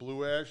or the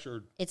Blue Ash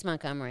or It's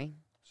Montgomery.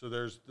 so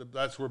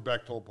that's where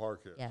Bechtold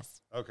Park is.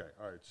 Yes. Okay.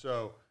 All right.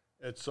 So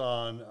it's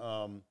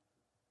on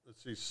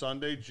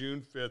Sunday,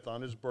 June 5th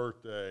on his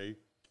birthday.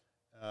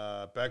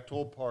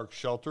 Bechtold Park,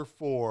 Shelter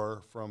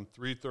 4 from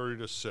 3:30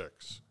 to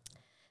 6.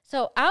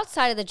 So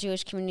outside of the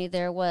Jewish community,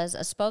 there was a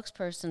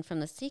spokesperson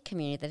from the Sikh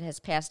community that has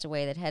passed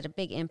away that had a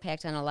big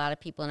impact on a lot of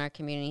people in our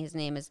community. His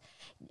name is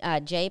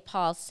Jay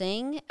Paul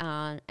Singh,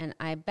 and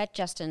I bet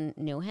Justin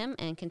knew him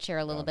and can share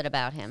a little bit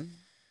about him.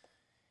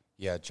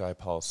 Yeah, Jai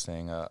Paul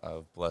Singh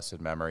of blessed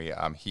memory.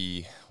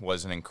 He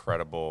was an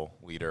incredible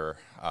leader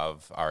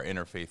of our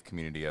interfaith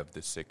community, of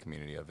the Sikh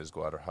community of his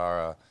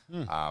Guadalajara.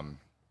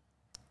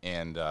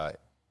 And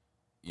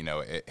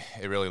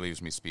it really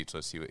leaves me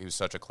speechless. He was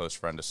such a close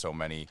friend to so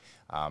many.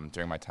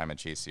 During my time at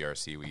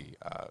JCRC, we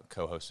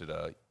co-hosted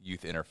a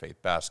youth interfaith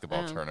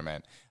basketball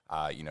tournament,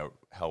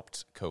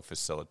 helped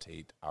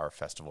co-facilitate our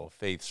Festival of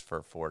Faiths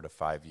for 4 to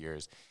 5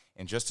 years.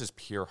 And just his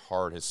pure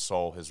heart, his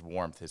soul, his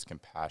warmth, his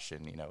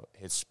compassion,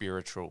 his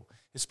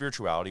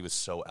spirituality was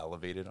so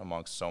elevated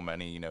amongst so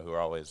many, who are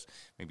always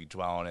maybe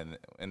dwelling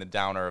in the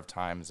downer of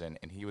times. And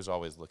he was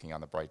always looking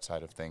on the bright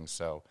side of things.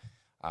 So,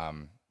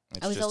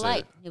 he was a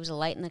light. He was a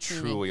light in the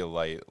community. Truly a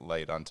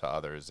light unto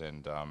others.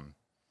 And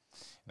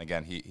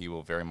again, he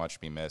will very much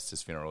be missed.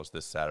 His funeral is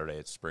this Saturday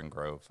at Spring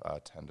Grove,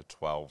 10 to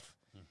 12.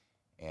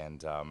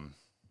 And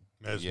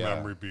may his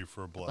memory be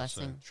for a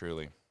blessing.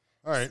 Truly.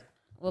 All right.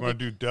 Want to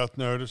do death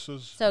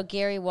notices? So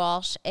Gary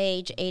Walsh,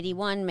 age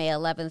 81, May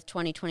 11th,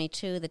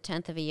 2022, the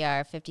 10th of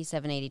ER,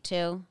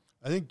 5782.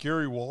 I think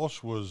Gary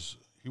Walsh was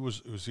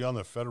he on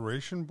the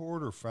Federation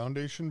board or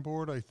Foundation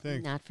board, I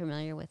think? Not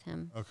familiar with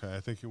him. Okay, I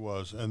think he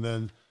was. And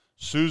then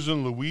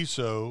Susan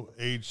Luiso,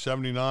 age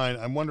 79.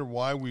 I wonder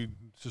why we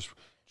just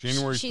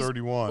January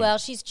 31. Well,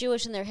 she's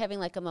Jewish, and they're having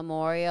like a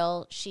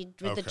memorial. She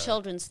did the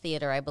Children's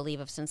Theater, I believe,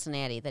 of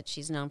Cincinnati, that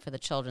she's known for the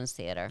Children's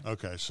Theater.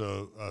 Okay,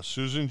 so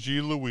Susan G.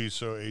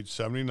 Luiso, age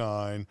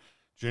 79,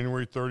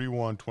 January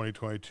 31,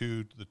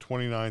 2022, the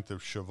 29th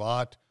of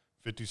Shavat,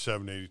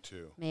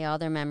 5782. May all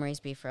their memories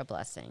be for a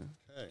blessing.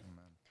 Okay.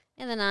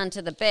 And then on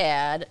to the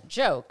bad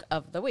joke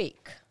of the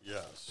week.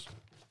 Yes.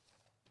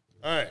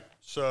 All right,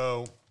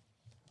 so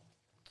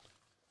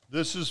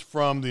this is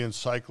from the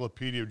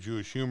Encyclopedia of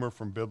Jewish Humor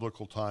from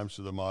Biblical Times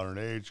to the Modern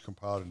Age,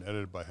 compiled and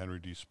edited by Henry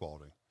D.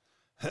 Spalding.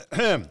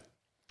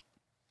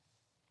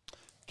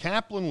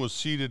 Kaplan was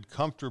seated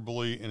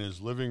comfortably in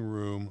his living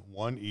room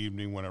one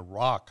evening when a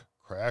rock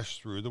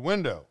crashed through the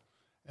window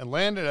and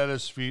landed at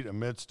his feet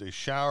amidst a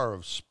shower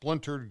of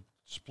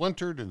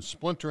splintered and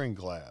splintering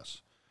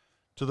glass.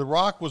 To the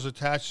rock was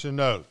attached a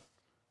note: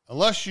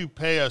 "Unless you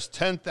pay us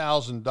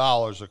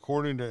 $10,000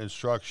 according to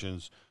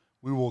instructions,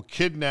 we will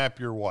kidnap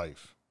your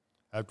wife."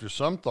 After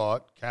some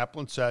thought,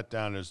 Kaplan sat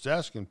down at his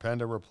desk and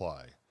penned a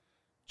reply.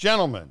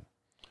 "Gentlemen,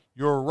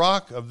 your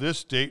rock of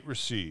this date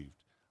received.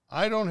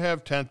 I don't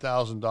have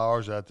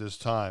 $10,000 at this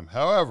time.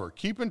 However,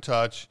 keep in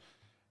touch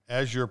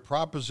as your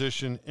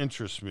proposition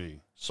interests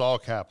me. Saul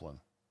Kaplan."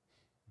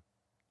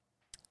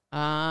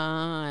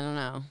 I don't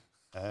know.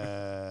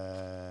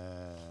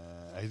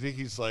 I think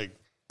he's like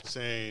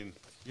saying,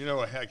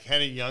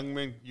 Henny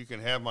Youngman, you can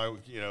have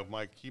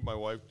keep my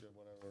wife, whatever.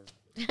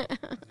 Yeah,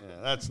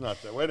 that's not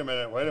that. Wait a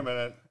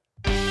minute.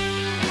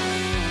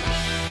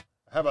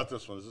 How about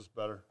this one? Is this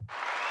better?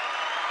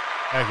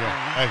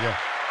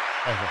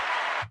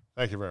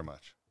 Thank you very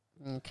much.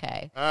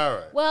 Okay. All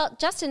right. Well,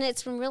 Justin,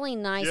 it's been really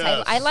nice.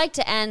 Yes. I like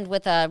to end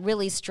with a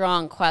really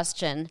strong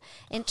question.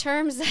 In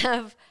terms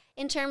of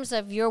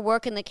your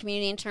work in the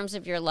community, in terms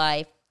of your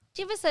life,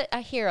 give us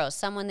a hero,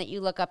 someone that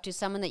you look up to,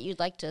 someone that you'd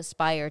like to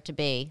aspire to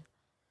be.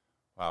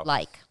 Wow.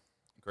 Like.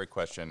 Great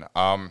question.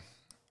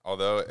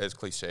 Although as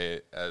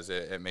cliche as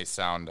it may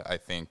sound, I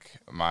think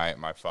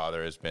my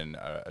father has been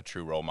a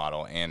true role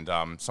model. And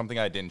something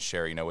I didn't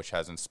share, which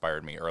has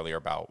inspired me earlier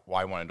about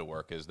why I wanted to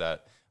work, is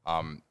that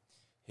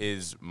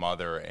his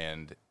mother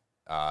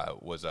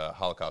was a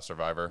Holocaust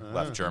survivor,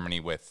 left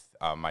Germany with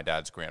my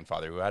dad's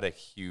grandfather, who had a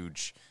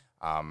huge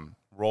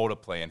role to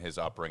play in his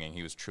upbringing.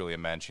 He was truly a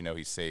mensch.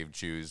 He saved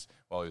Jews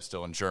while he was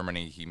still in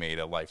Germany. He made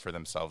a life for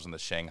themselves in the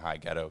Shanghai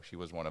ghetto. She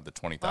was one of the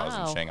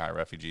 20,000 Shanghai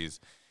refugees.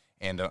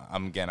 And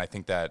again, I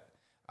think that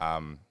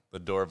the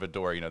Dor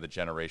Vador, the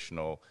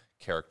generational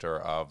character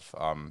of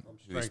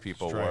who these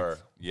people were,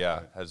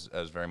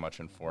 has very much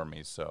informed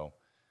me. So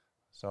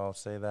I'll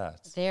say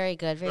that. Very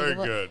good. Very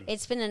good.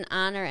 It's been an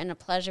honor and a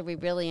pleasure. We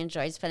really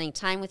enjoyed spending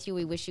time with you.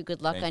 We wish you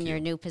good luck on your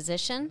new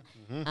position.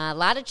 Mm-hmm. A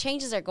lot of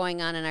changes are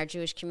going on in our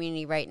Jewish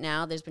community right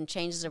now. There's been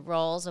changes of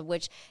roles, of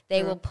which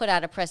they will put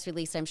out a press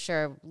release, I'm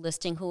sure,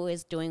 listing who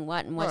is doing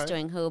what and what's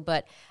doing who.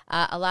 But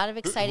a lot of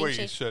exciting changes.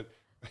 Wait, you said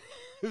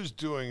who's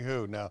doing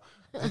who? Now,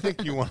 I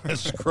think you want to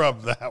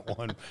scrub that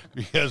one,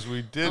 because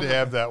we did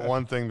have that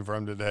one thing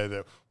from today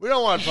that we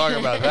don't want to talk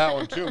about that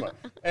one too much.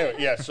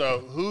 Anyway, so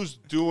who's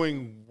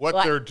doing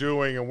what they're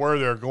doing and where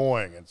they're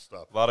going and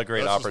stuff. A lot of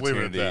great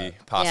opportunity,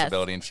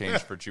 possibility, and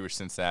change for Jewish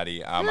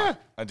Cincinnati. I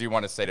do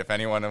want to say, if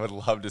anyone would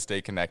love to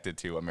stay connected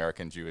to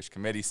American Jewish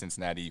Committee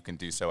Cincinnati, you can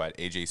do so at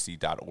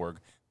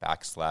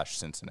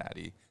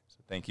ajc.org/Cincinnati.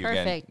 Thank you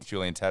again,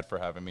 Julie and Ted, for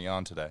having me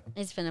on today.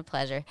 It's been a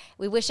pleasure.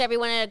 We wish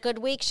everyone a good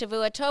week,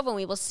 Shavua Tov, and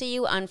we will see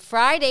you on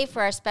Friday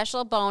for our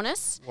special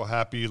bonus. Well,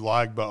 happy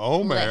Lag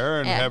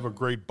BaOmer, and have a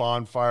great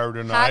bonfire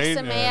tonight. Chag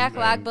Sameach,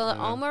 Lag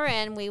BaOmer,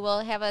 and we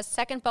will have a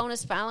second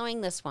bonus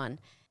following this one.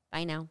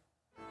 Bye now.